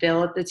 literally a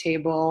bill at the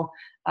table,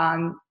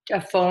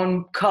 a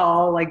phone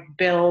call, like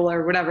bill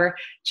or whatever,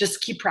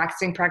 just keep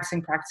practicing.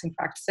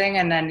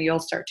 And then you'll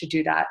start to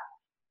do that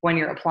when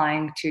you're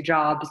applying to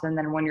jobs and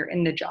then when you're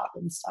in the job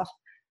and stuff.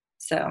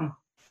 So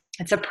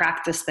it's a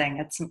practice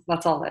thing.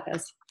 That's all it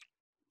is.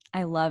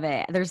 I love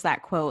it. There's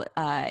that quote,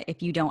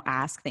 if you don't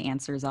ask, the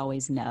answer is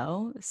always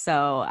no.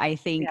 So I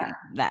think Yeah.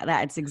 that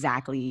that's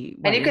exactly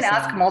And what you you're can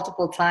ask saying.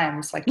 multiple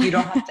times. Like you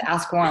don't have to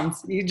ask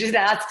once. You just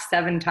ask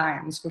 7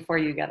 times before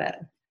you get it.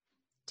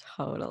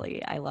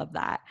 Totally. I love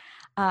that.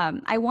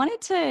 I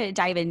wanted to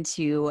dive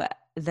into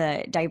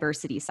the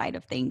diversity side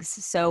of things.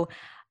 So,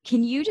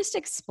 can you just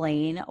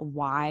explain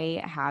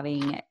why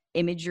having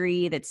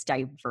imagery that's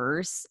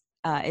diverse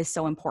is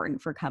so important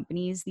for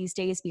companies these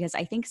days? Because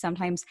I think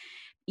sometimes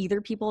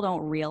either people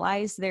don't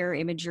realize their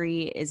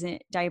imagery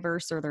isn't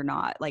diverse or they're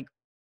not like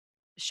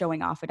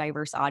showing off a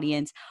diverse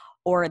audience,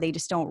 or they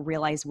just don't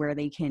realize where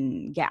they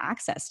can get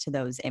access to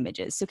those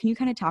images. So can you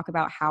kind of talk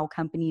about how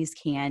companies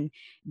can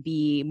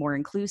be more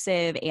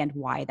inclusive and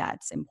why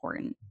that's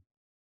important?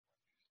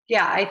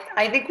 Yeah,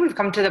 I think we've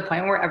come to the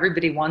point where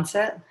everybody wants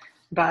it.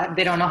 but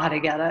they don't know how to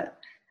get it.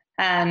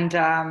 And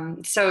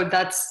so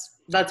that's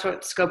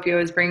what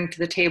Scopio is bringing to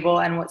the table,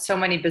 and what so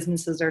many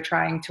businesses are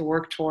trying to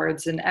work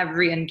towards in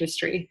every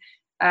industry.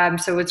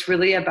 So it's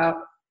really about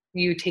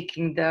you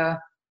taking the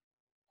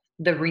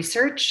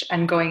research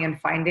and going and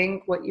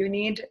finding what you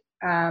need.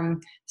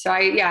 So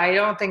I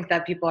don't think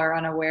that people are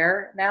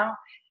unaware now.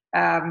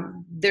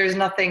 There's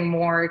nothing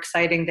more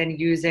exciting than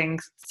using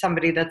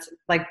somebody that's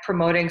like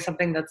promoting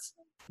something that's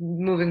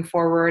moving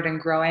forward and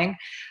growing.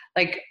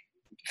 Like,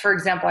 for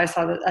example, I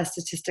saw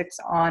statistics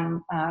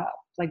on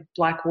like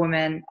Black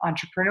women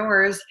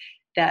entrepreneurs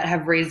that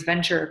have raised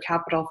venture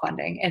capital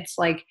funding. It's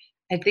like,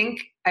 I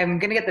think I'm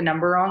going to get the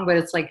number wrong, but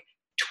it's like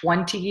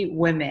 20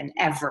 women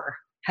ever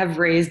have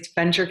raised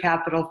venture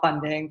capital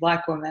funding,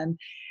 Black women.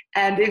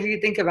 And if you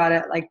think about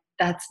it, like,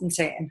 that's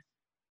insane.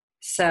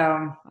 So,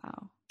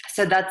 Wow.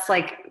 so that's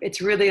like,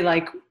 it's really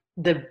like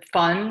the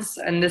funds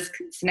in this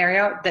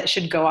scenario that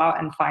should go out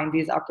and find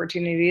these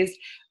opportunities.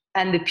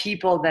 And the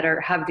people that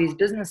have these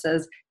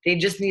businesses, they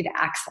just need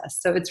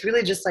access. So it's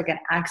really just like an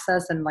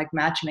access and like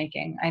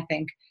matchmaking, I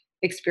think,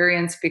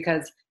 experience,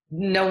 because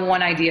no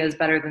one idea is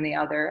better than the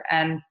other.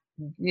 And,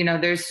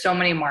 there's so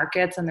many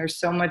markets, and there's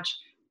so much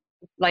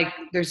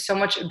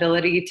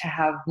ability to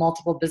have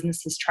multiple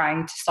businesses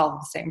trying to solve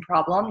the same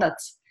problem.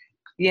 It's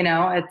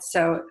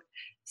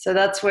so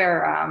that's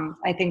where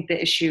I think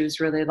the issues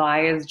really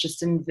lie, is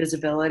just in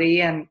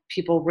visibility and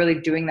people really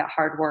doing that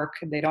hard work.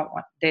 They don't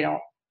want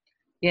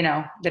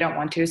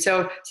to.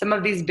 So some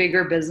of these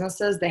bigger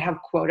businesses, they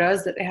have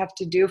quotas that they have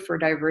to do for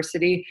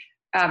diversity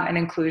and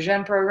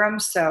inclusion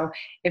programs. So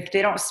if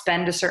they don't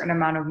spend a certain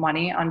amount of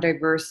money on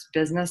diverse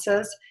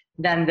businesses,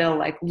 then they'll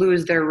like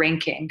lose their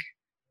ranking.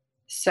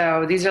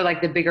 So these are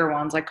like the bigger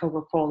ones, like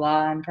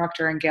Coca-Cola and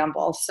Procter and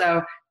Gamble.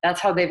 So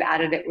that's how they've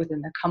added it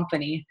within the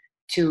company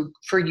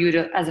for you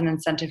to, as an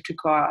incentive, to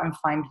go out and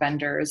find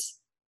vendors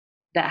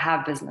that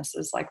have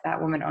businesses like that,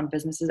 women-owned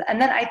businesses.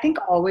 And then I think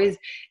always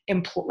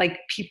like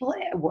people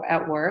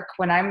at work,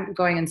 when I'm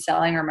going and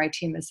selling or my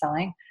team is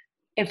selling,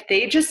 if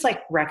they just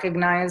like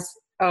recognize,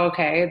 oh,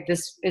 okay,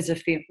 this is a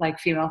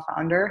female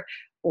founder,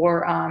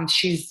 or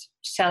she's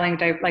selling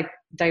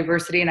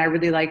diversity, and I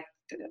really like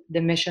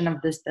the mission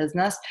of this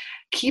business,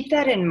 keep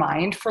that in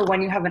mind for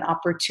when you have an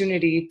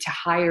opportunity to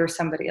hire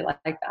somebody like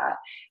that.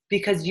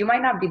 Because you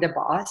might not be the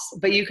boss,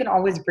 but you can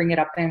always bring it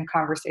up in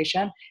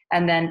conversation,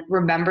 and then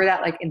remember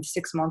that like in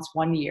 6 months,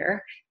 1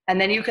 year, and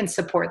then you can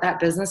support that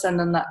business, and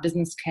then that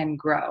business can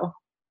grow.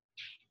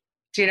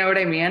 Do you know what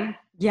I mean?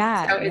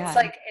 Yeah, So it's yeah.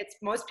 like,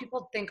 most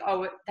people think,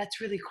 oh,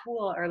 that's really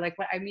cool. Or like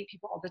when I meet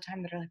people all the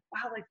time that are like,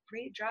 wow, like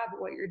great job at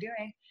what you're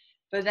doing.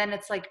 But then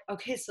it's like,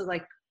 okay, so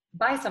like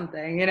buy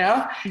something,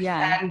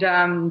 Yeah.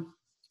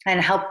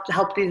 and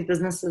help these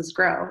businesses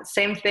grow.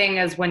 Same thing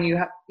as when you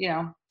have,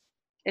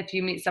 if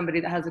you meet somebody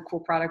that has a cool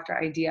product or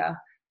idea,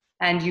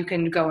 and you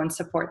can go and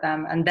support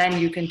them, and then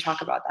you can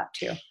talk about that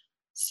too.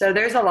 So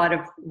there's a lot of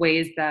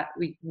ways that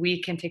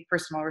we can take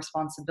personal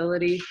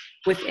responsibility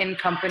within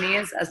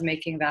companies as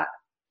making that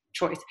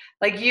choice.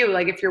 Like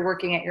if you're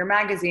working at your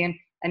magazine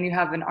and you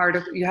have an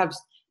article,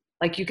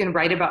 you can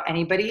write about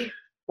anybody.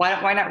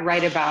 Why not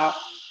write about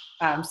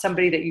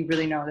somebody that you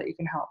really know that you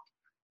can help?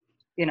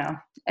 It's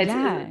Yeah,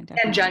 definitely.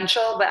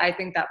 tangential, but I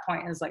think that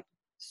point is like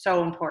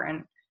so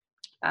important.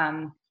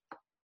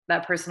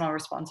 That personal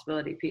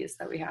responsibility piece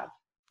that we have.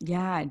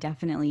 Yeah,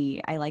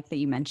 definitely. I like that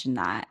you mentioned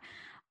that.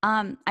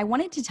 I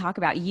wanted to talk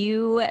about,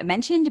 you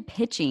mentioned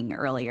pitching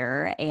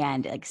earlier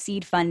and like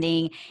seed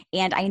funding.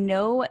 And I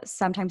know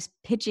sometimes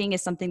pitching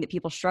is something that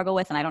people struggle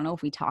with, and I don't know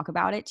if we talk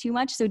about it too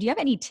much. So do you have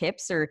any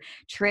tips or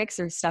tricks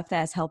or stuff that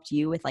has helped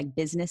you with like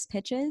business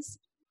pitches?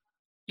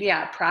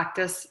 Yeah,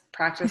 practice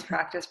presenting,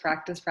 practice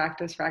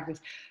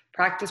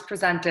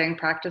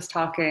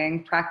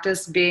talking,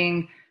 practice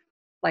being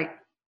like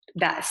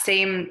that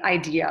same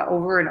idea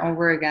over and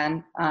over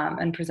again,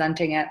 and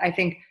presenting it. I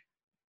think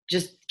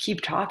just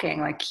keep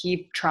talking, like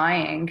keep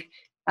trying.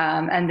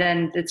 And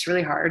then it's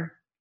really hard.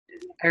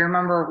 I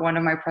remember one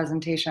of my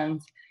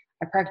presentations,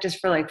 I practiced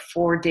for like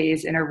 4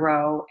 days in a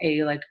row,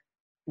 a like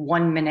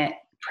 1 minute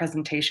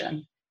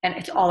presentation. And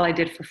it's all I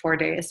did for 4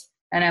 days.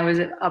 And I was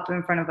up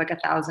in front of like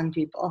 1,000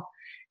 people.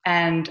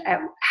 And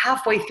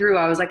halfway through,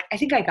 I was like, I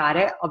think I got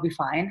it. I'll be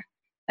fine.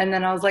 And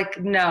then I was like,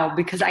 no,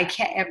 because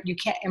you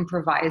can't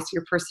improvise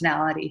your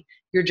personality.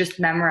 You're just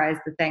memorize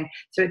the thing.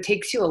 So it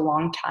takes you a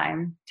long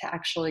time to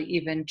actually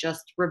even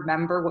just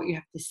remember what you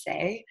have to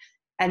say.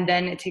 And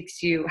then it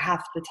takes you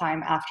half the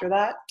time after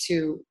that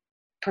to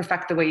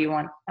perfect the way you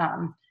want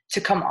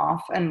to come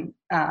off, and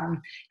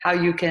how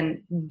you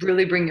can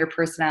really bring your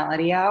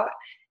personality out.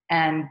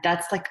 And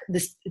that's like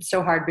this, it's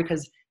so hard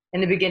because in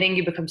the beginning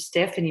you become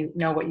stiff and you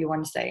know what you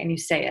want to say and you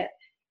say it.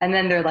 And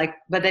then they're like,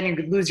 but then you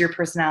lose your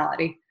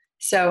personality.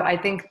 So I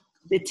think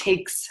it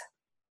takes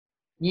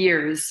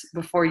years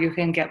before you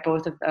can get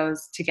both of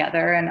those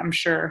together. And I'm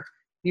sure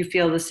you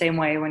feel the same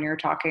way when you're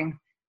talking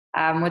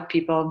with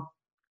people.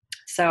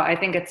 So I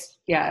think it's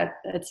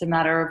a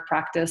matter of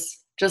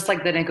practice, just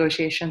like the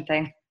negotiation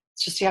thing.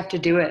 It's just, you have to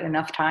do it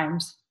enough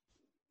times.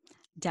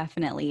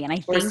 Definitely. And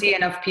I or think see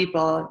enough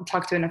people,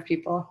 talk to enough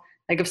people.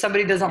 Like if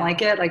somebody doesn't yeah.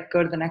 like it, like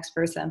go to the next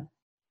person.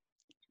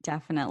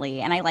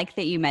 Definitely. And I like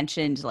that you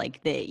mentioned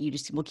like that you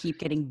just will keep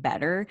getting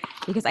better,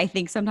 because I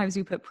think sometimes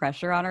we put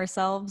pressure on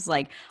ourselves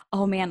like,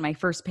 oh man, my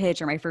first pitch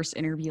or my first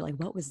interview, like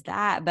what was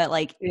that? But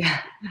like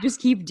Yeah. you just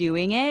keep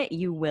doing it,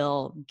 you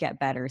will get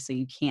better. So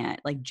you can't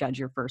like judge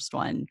your first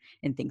one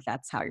and think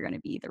that's how you're going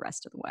to be the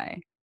rest of the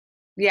way.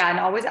 Yeah. And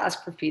always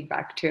ask for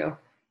feedback too.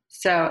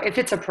 So if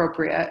it's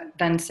appropriate,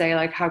 then say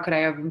like, how could I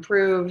have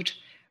improved?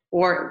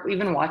 Or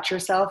even watch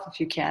yourself if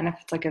you can. If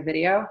it's like a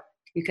video,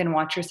 you can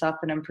watch yourself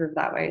and improve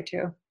that way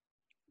too.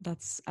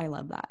 I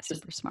love that.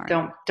 Just Super smart.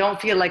 don't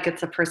feel like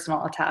it's a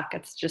personal attack.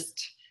 It's just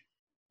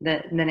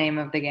the name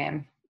of the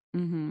game.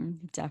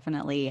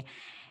 Definitely.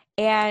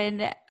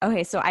 And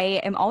okay, so I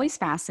am always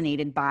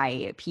fascinated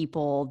by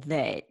people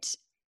that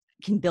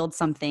can build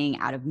something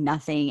out of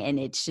nothing, and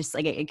it's just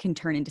like it can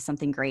turn into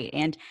something great.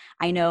 And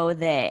I know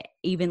that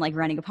even like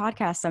running a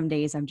podcast, some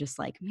days I'm just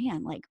like,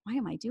 man, like why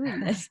am I doing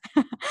this?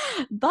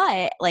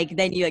 But like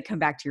then you like come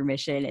back to your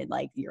mission and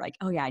like you're like,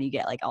 oh yeah, and you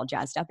get like all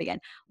jazzed up again.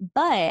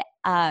 But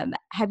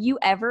have you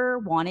ever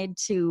wanted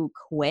to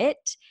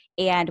quit,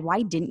 and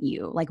why didn't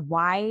you? Like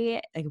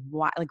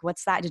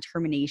what's that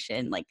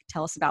determination? Like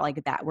tell us about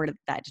like that,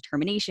 that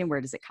determination,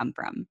 where does it come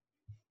from?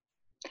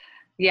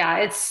 Yeah,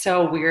 it's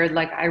so weird.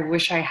 Like, I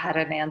wish I had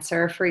an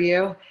answer for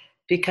you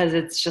because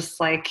it's just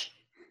like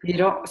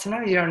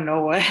sometimes you don't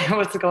know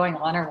what's going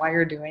on or why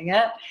you're doing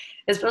it.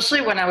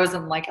 Especially when I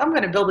wasn't like, I'm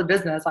going to build a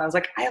business. I was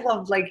like, I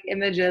love like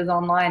images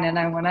online and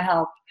I want to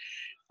help.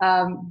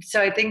 So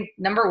I think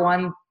number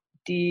one,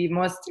 the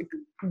most,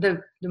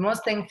 the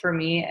most thing for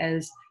me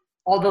is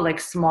all the like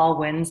small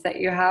wins that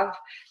you have.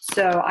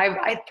 So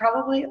I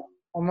probably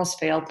almost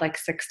failed like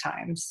 6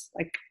 times,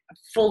 like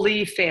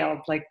fully failed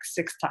like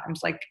 6 times,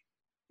 like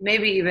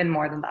maybe even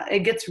more than that. It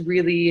gets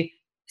really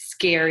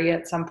scary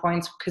at some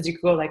points because you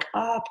go like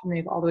up and then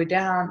you go all the way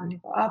down and you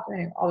go up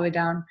and you go all the way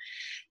down.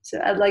 So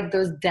at like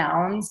those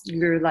downs,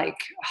 you're like,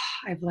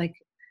 oh, I've like,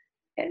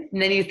 and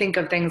then you think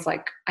of things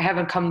like, I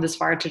haven't come this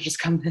far to just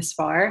come this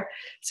far.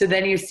 So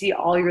then you see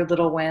all your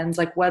little wins,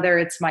 like whether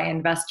it's my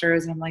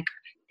investors, and I'm like,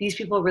 these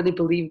people really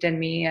believed in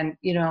me. And,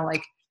 you know,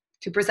 like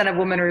 2% of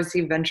women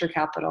receive venture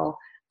capital.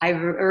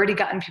 I've already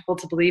gotten people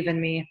to believe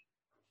in me.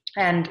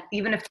 And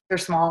even if they're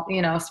small,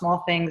 you know,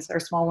 small things or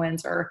small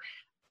wins, or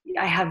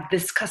I have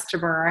this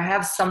customer, or I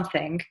have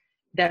something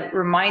that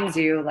reminds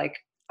you like,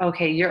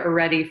 okay, you're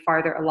already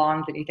farther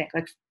along than you think.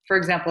 Like, for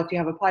example, if you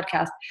have a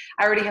podcast,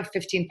 I already have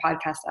 15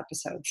 podcast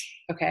episodes.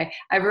 Okay.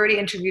 I've already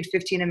interviewed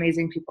 15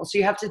 amazing people. So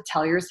you have to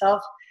tell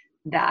yourself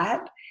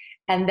that.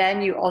 And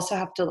then you also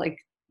have to like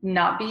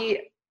not be,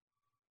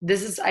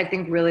 this is, I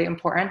think, really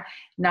important,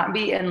 not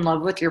be in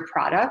love with your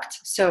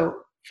product. So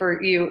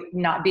for you,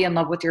 not be in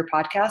love with your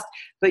podcast,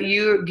 but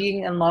you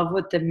being in love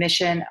with the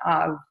mission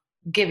of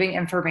giving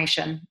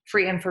information,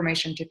 free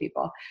information to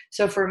people.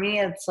 So for me,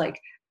 it's like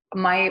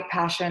my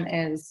passion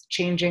is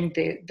changing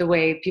the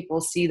way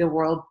people see the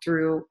world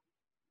through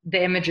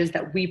the images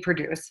that we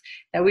produce,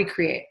 that we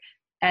create.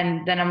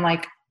 And then I'm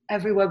like,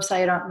 every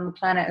website on the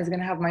planet is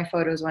going to have my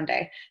photos one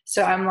day.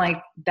 So I'm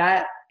like,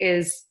 that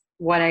is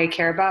what I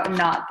care about,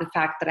 not the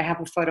fact that I have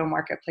a photo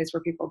marketplace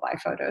where people buy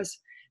photos.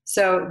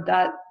 So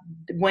that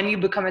when you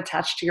become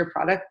attached to your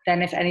product,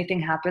 then if anything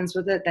happens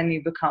with it, then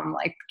you become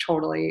like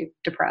totally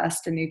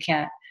depressed and you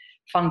can't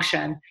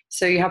function.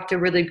 So you have to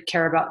really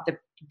care about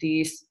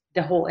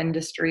the whole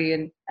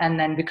industry, and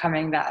then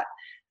becoming that,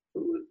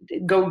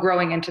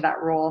 growing into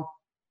that role.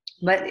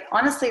 But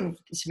honestly,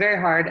 it's very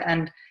hard.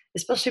 And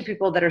especially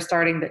people that are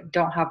starting that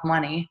don't have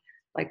money,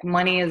 like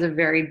money is a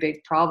very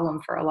big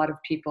problem for a lot of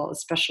people,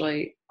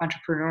 especially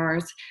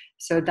entrepreneurs.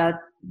 So that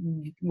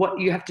what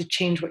you have to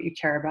change what you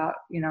care about,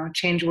 you know,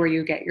 change where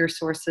you get your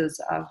sources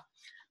of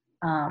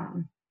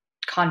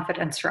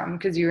confidence from,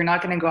 because you're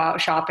not going to go out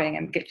shopping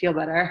and feel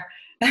better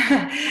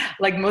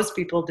like most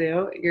people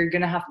do. You're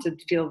going to have to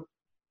feel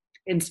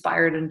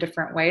inspired in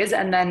different ways.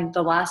 And then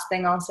the last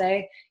thing I'll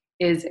say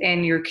is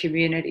in your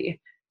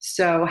community.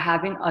 So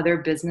having other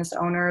business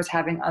owners,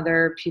 having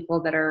other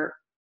people that are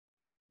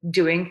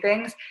doing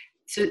things,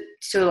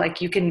 so like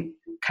you can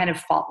kind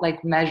of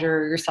like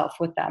measure yourself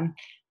with them.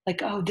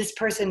 Like, oh, this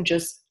person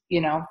just, you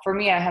know, for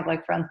me, I have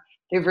like friends,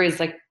 they've raised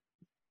like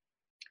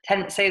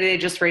 10, say they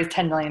just raised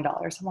 $10 million.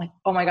 I'm like,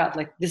 oh my God,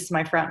 like this is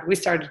my friend. We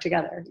started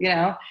together, you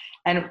know?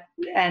 And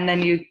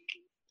then you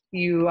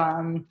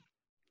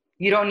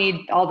don't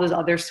need all those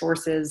other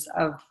sources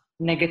of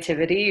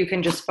negativity. You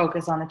can just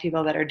focus on the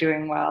people that are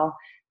doing well,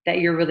 that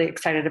you're really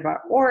excited about.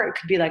 Or it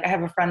could be like, I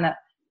have a friend that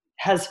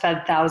has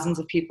fed thousands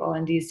of people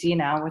in DC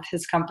now with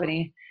his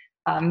company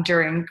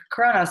during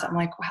Corona. So I'm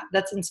like, wow,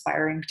 that's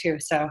inspiring too.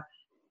 So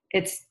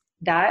it's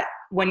that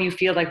when you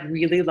feel like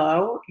really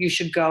low, you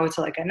should go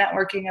to like a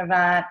networking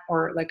event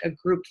or like a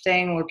group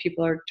thing where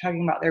people are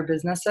talking about their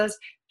businesses.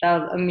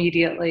 That'll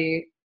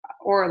immediately,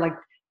 or like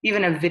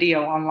even a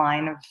video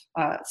online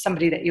of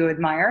somebody that you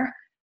admire,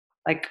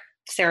 like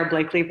Sarah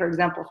Blakely, for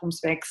example, from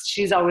Spanx.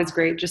 She's always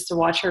great just to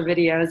watch her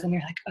videos, and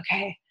you're like,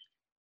 okay,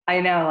 I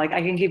know, like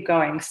I can keep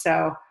going.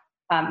 So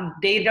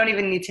they don't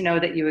even need to know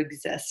that you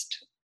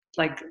exist.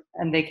 Like,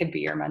 and they could be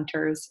your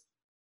mentors.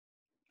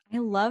 I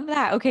love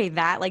that. Okay,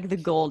 that like the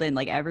golden,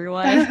 like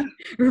everyone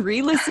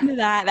re-listen to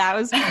that. That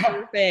was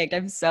perfect.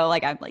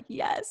 I'm like,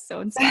 yes,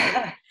 so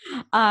inspired.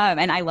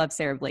 And I love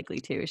Sarah Blakely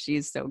too.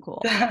 She's so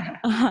cool.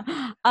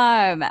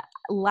 um,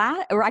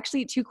 or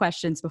actually two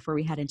questions before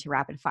we head into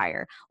rapid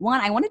fire. One,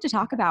 I wanted to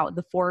talk about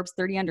the Forbes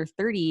 30 under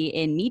 30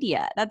 in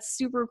media. That's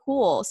super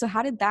cool. So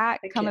how did that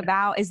Thank come you.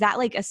 about? Is that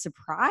like a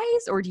surprise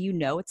or do you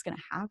know it's going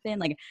to happen?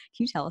 Like, can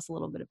you tell us a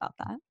little bit about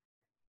that?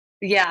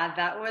 Yeah,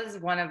 that was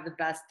one of the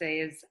best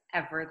days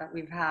ever that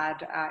we've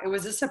had. It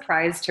was a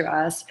surprise to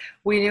us.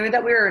 We knew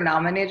that we were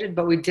nominated,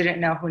 but we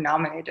didn't know who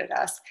nominated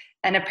us.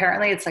 And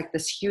apparently, it's like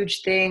this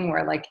huge thing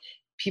where like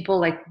people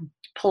like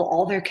pull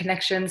all their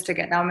connections to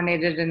get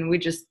nominated, and we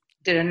just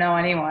didn't know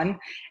anyone.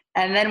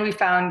 And then we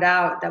found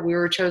out that we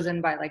were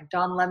chosen by like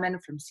Don Lemon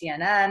from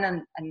CNN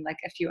and like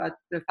a few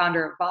the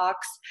founder of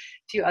Vox,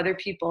 a few other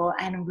people,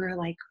 and we were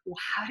like, well,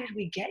 how did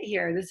we get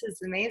here? This is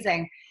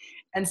amazing.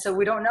 And so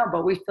we don't know,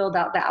 but we filled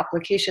out the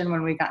application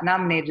when we got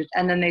nominated.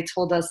 And then they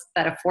told us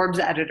that a Forbes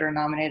editor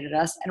nominated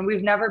us. And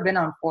we've never been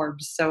on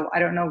Forbes. So I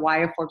don't know why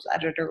a Forbes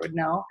editor would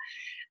know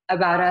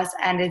about us.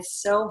 And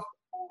it's so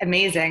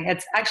amazing.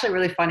 It's actually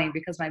really funny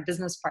because my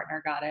business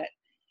partner got it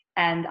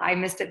and I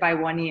missed it by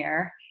 1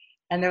 year.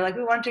 And they're like,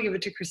 we want to give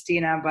it to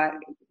Christina, but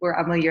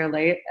I'm a year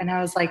late. And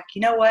I was like,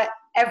 you know what?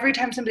 Every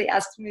time somebody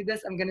asks me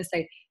this, I'm going to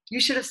say, you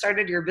should have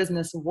started your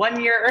business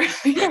 1 year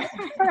earlier.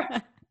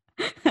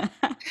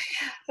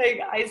 Like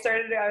I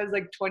started, I was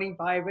like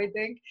 25, I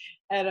think.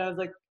 And I was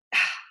like,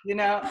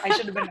 I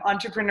should have been an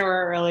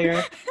entrepreneur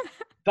earlier,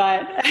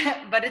 but,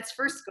 but it's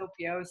for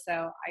Scopio.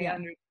 So Yeah.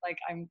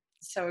 I'm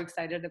so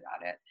excited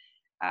about it.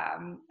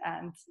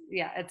 And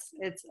yeah,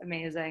 it's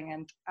amazing.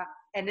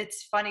 And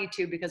it's funny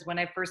too, because when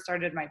I first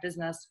started my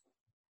business,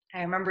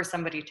 I remember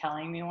somebody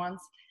telling me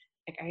once,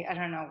 like, I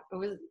don't know,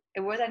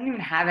 I didn't even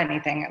have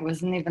anything. It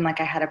wasn't even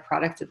like I had a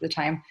product at the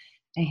time.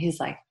 And he's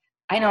like,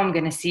 I know I'm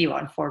going to see you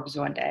on Forbes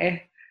one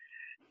day.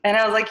 And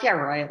I was like, yeah,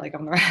 right. Like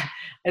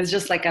it's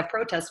just like a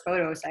protest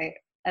photo site.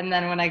 And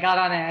then when I got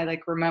on it, I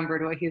like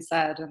remembered what he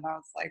said. And I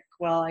was like,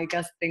 well, I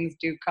guess things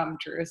do come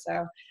true.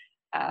 So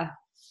uh,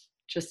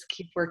 just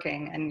keep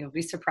working and you'll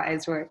be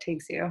surprised where it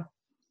takes you.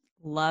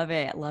 Love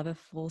it. Love a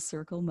full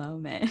circle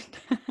moment.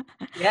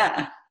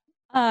 Yeah.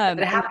 It And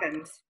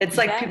happens. It's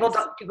like yes.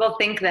 people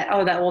think that,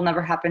 oh, that will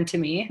never happen to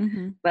me.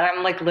 Mhm. But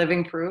I'm like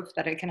living proof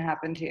that it can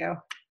happen to you.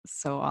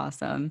 So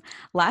awesome.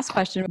 Last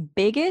question.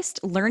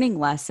 Biggest learning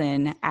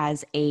lesson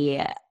as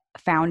a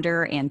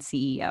founder and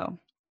CEO?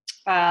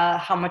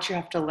 How much you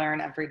have to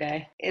learn every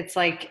day. It's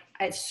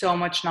so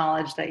much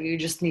knowledge that you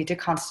just need to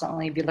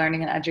constantly be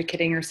learning and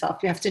educating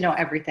yourself. You have to know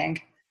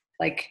everything.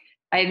 Like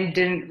I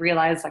didn't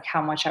realize like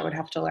how much I would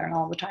have to learn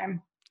all the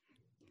time.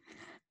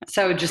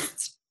 So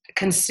just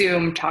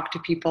consume, talk to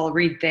people,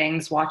 read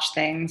things, watch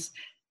things.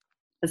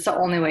 It's the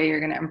only way you're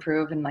going to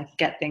improve and like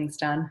get things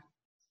done,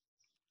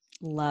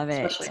 Love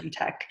especially it. in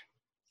tech.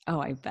 Oh,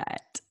 I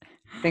bet.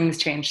 Things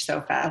change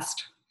so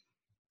fast.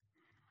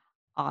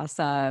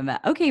 Awesome.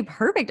 Okay,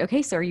 perfect.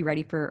 Okay, so are you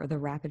ready for the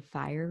rapid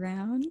fire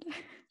round?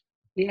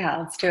 Yeah,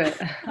 let's do it.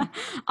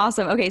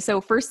 Awesome. Okay,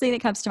 so first thing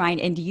that comes to mind,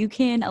 and you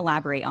can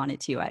elaborate on it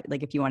too,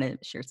 like if you want to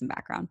share some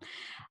background.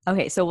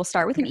 Okay, so we'll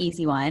start with an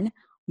easy one.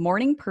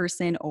 Morning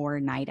person or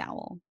night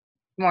owl?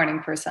 Morning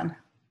person.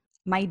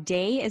 My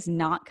day is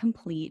not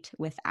complete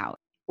without.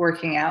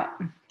 Working out.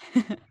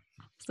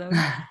 So,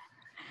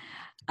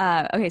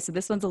 okay, so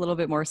this one's a little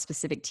bit more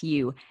specific to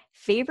you.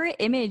 Favorite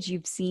image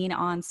you've seen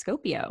on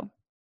Scopio?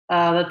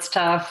 That's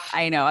tough.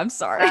 I know, I'm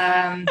sorry.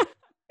 My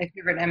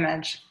favorite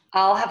image.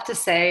 I'll have to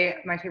say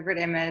my favorite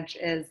image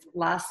is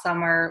last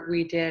summer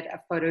we did a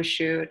photo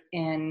shoot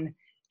in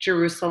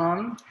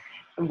Jerusalem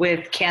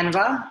with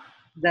Canva,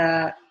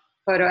 the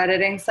photo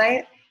editing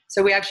site.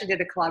 So we actually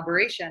did a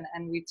collaboration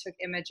and we took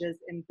images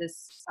in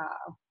this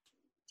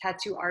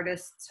tattoo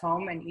artist's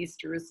home in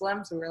East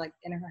Jerusalem. So we were like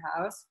in her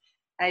house.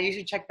 You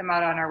should check them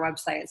out on our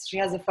website. So she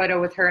has a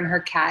photo with her and her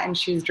cat and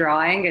she's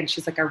drawing and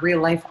she's like a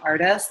real life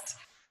artist.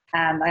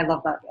 And I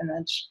love that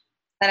image.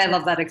 And I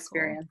love that Cool.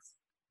 experience.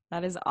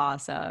 That is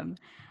awesome.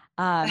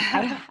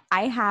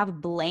 I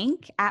have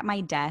blank at my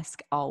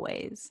desk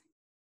always.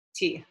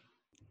 Tea.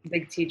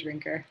 Big tea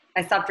drinker.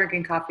 I stopped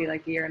drinking coffee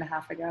like a year and a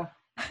half ago.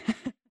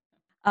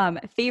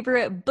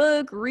 Favorite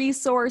book,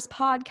 resource,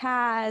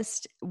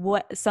 podcast,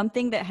 what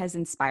something that has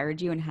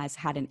inspired you and has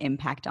had an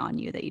impact on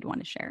you that you'd want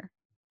to share?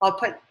 I'll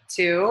put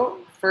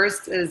two.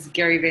 First is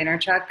Gary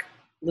Vaynerchuk.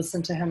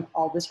 Listen to him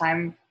all the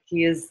time.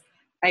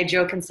 I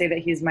joke and say that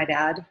he's my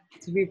dad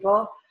to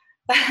people.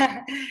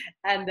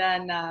 And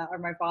then, or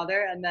my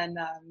father. And then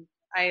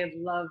I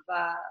love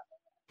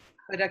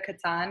Huda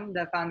Katan,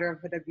 the founder of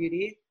Huda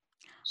Beauty.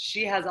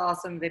 She has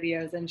awesome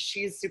videos and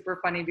she's super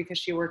funny because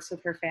she works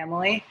with her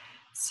family.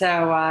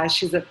 So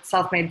she's a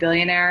self-made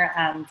billionaire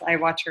and I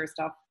watch her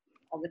stuff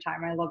all the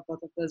time. I love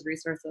both of those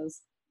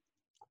resources.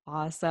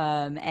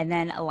 Awesome. And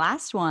then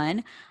last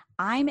one,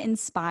 I'm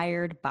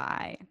inspired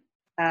by.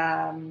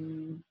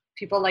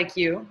 people like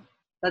you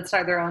that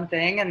start their own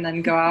thing and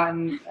then go out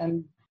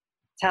and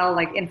tell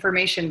like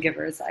information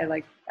givers.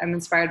 I'm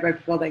inspired by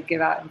people that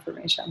give out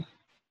information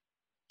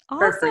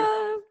for free.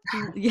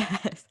 Awesome.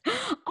 Yes.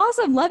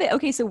 Awesome. Love it.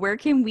 Okay. So where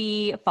can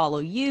we follow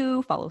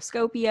you, follow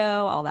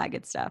Scopio, all that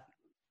good stuff?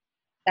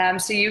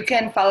 So you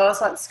can follow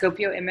us at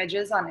Scopio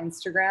Images on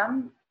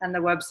Instagram, and the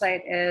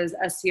website is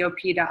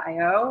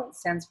scop.io. It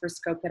stands for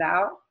Scope It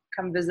Out.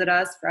 Come visit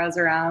us, browse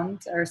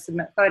around, or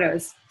submit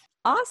photos.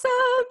 Awesome.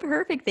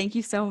 Perfect. Thank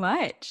you so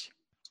much.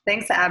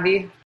 Thanks,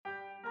 Abby.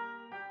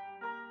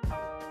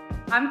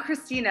 I'm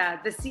Christina,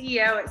 the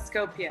CEO at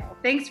Scopio.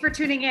 Thanks for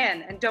tuning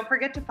in, and don't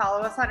forget to follow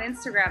us on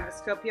Instagram at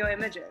Scopio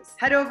Images.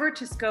 Head over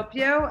to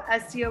Scopio,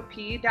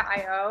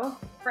 scop.io,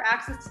 for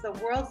access to the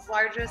world's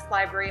largest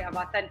library of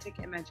authentic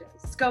images.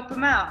 Scope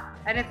them out.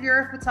 And if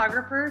you're a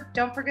photographer,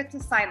 don't forget to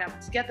sign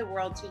up to get the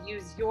world to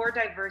use your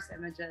diverse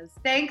images.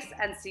 Thanks,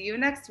 and see you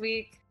next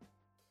week.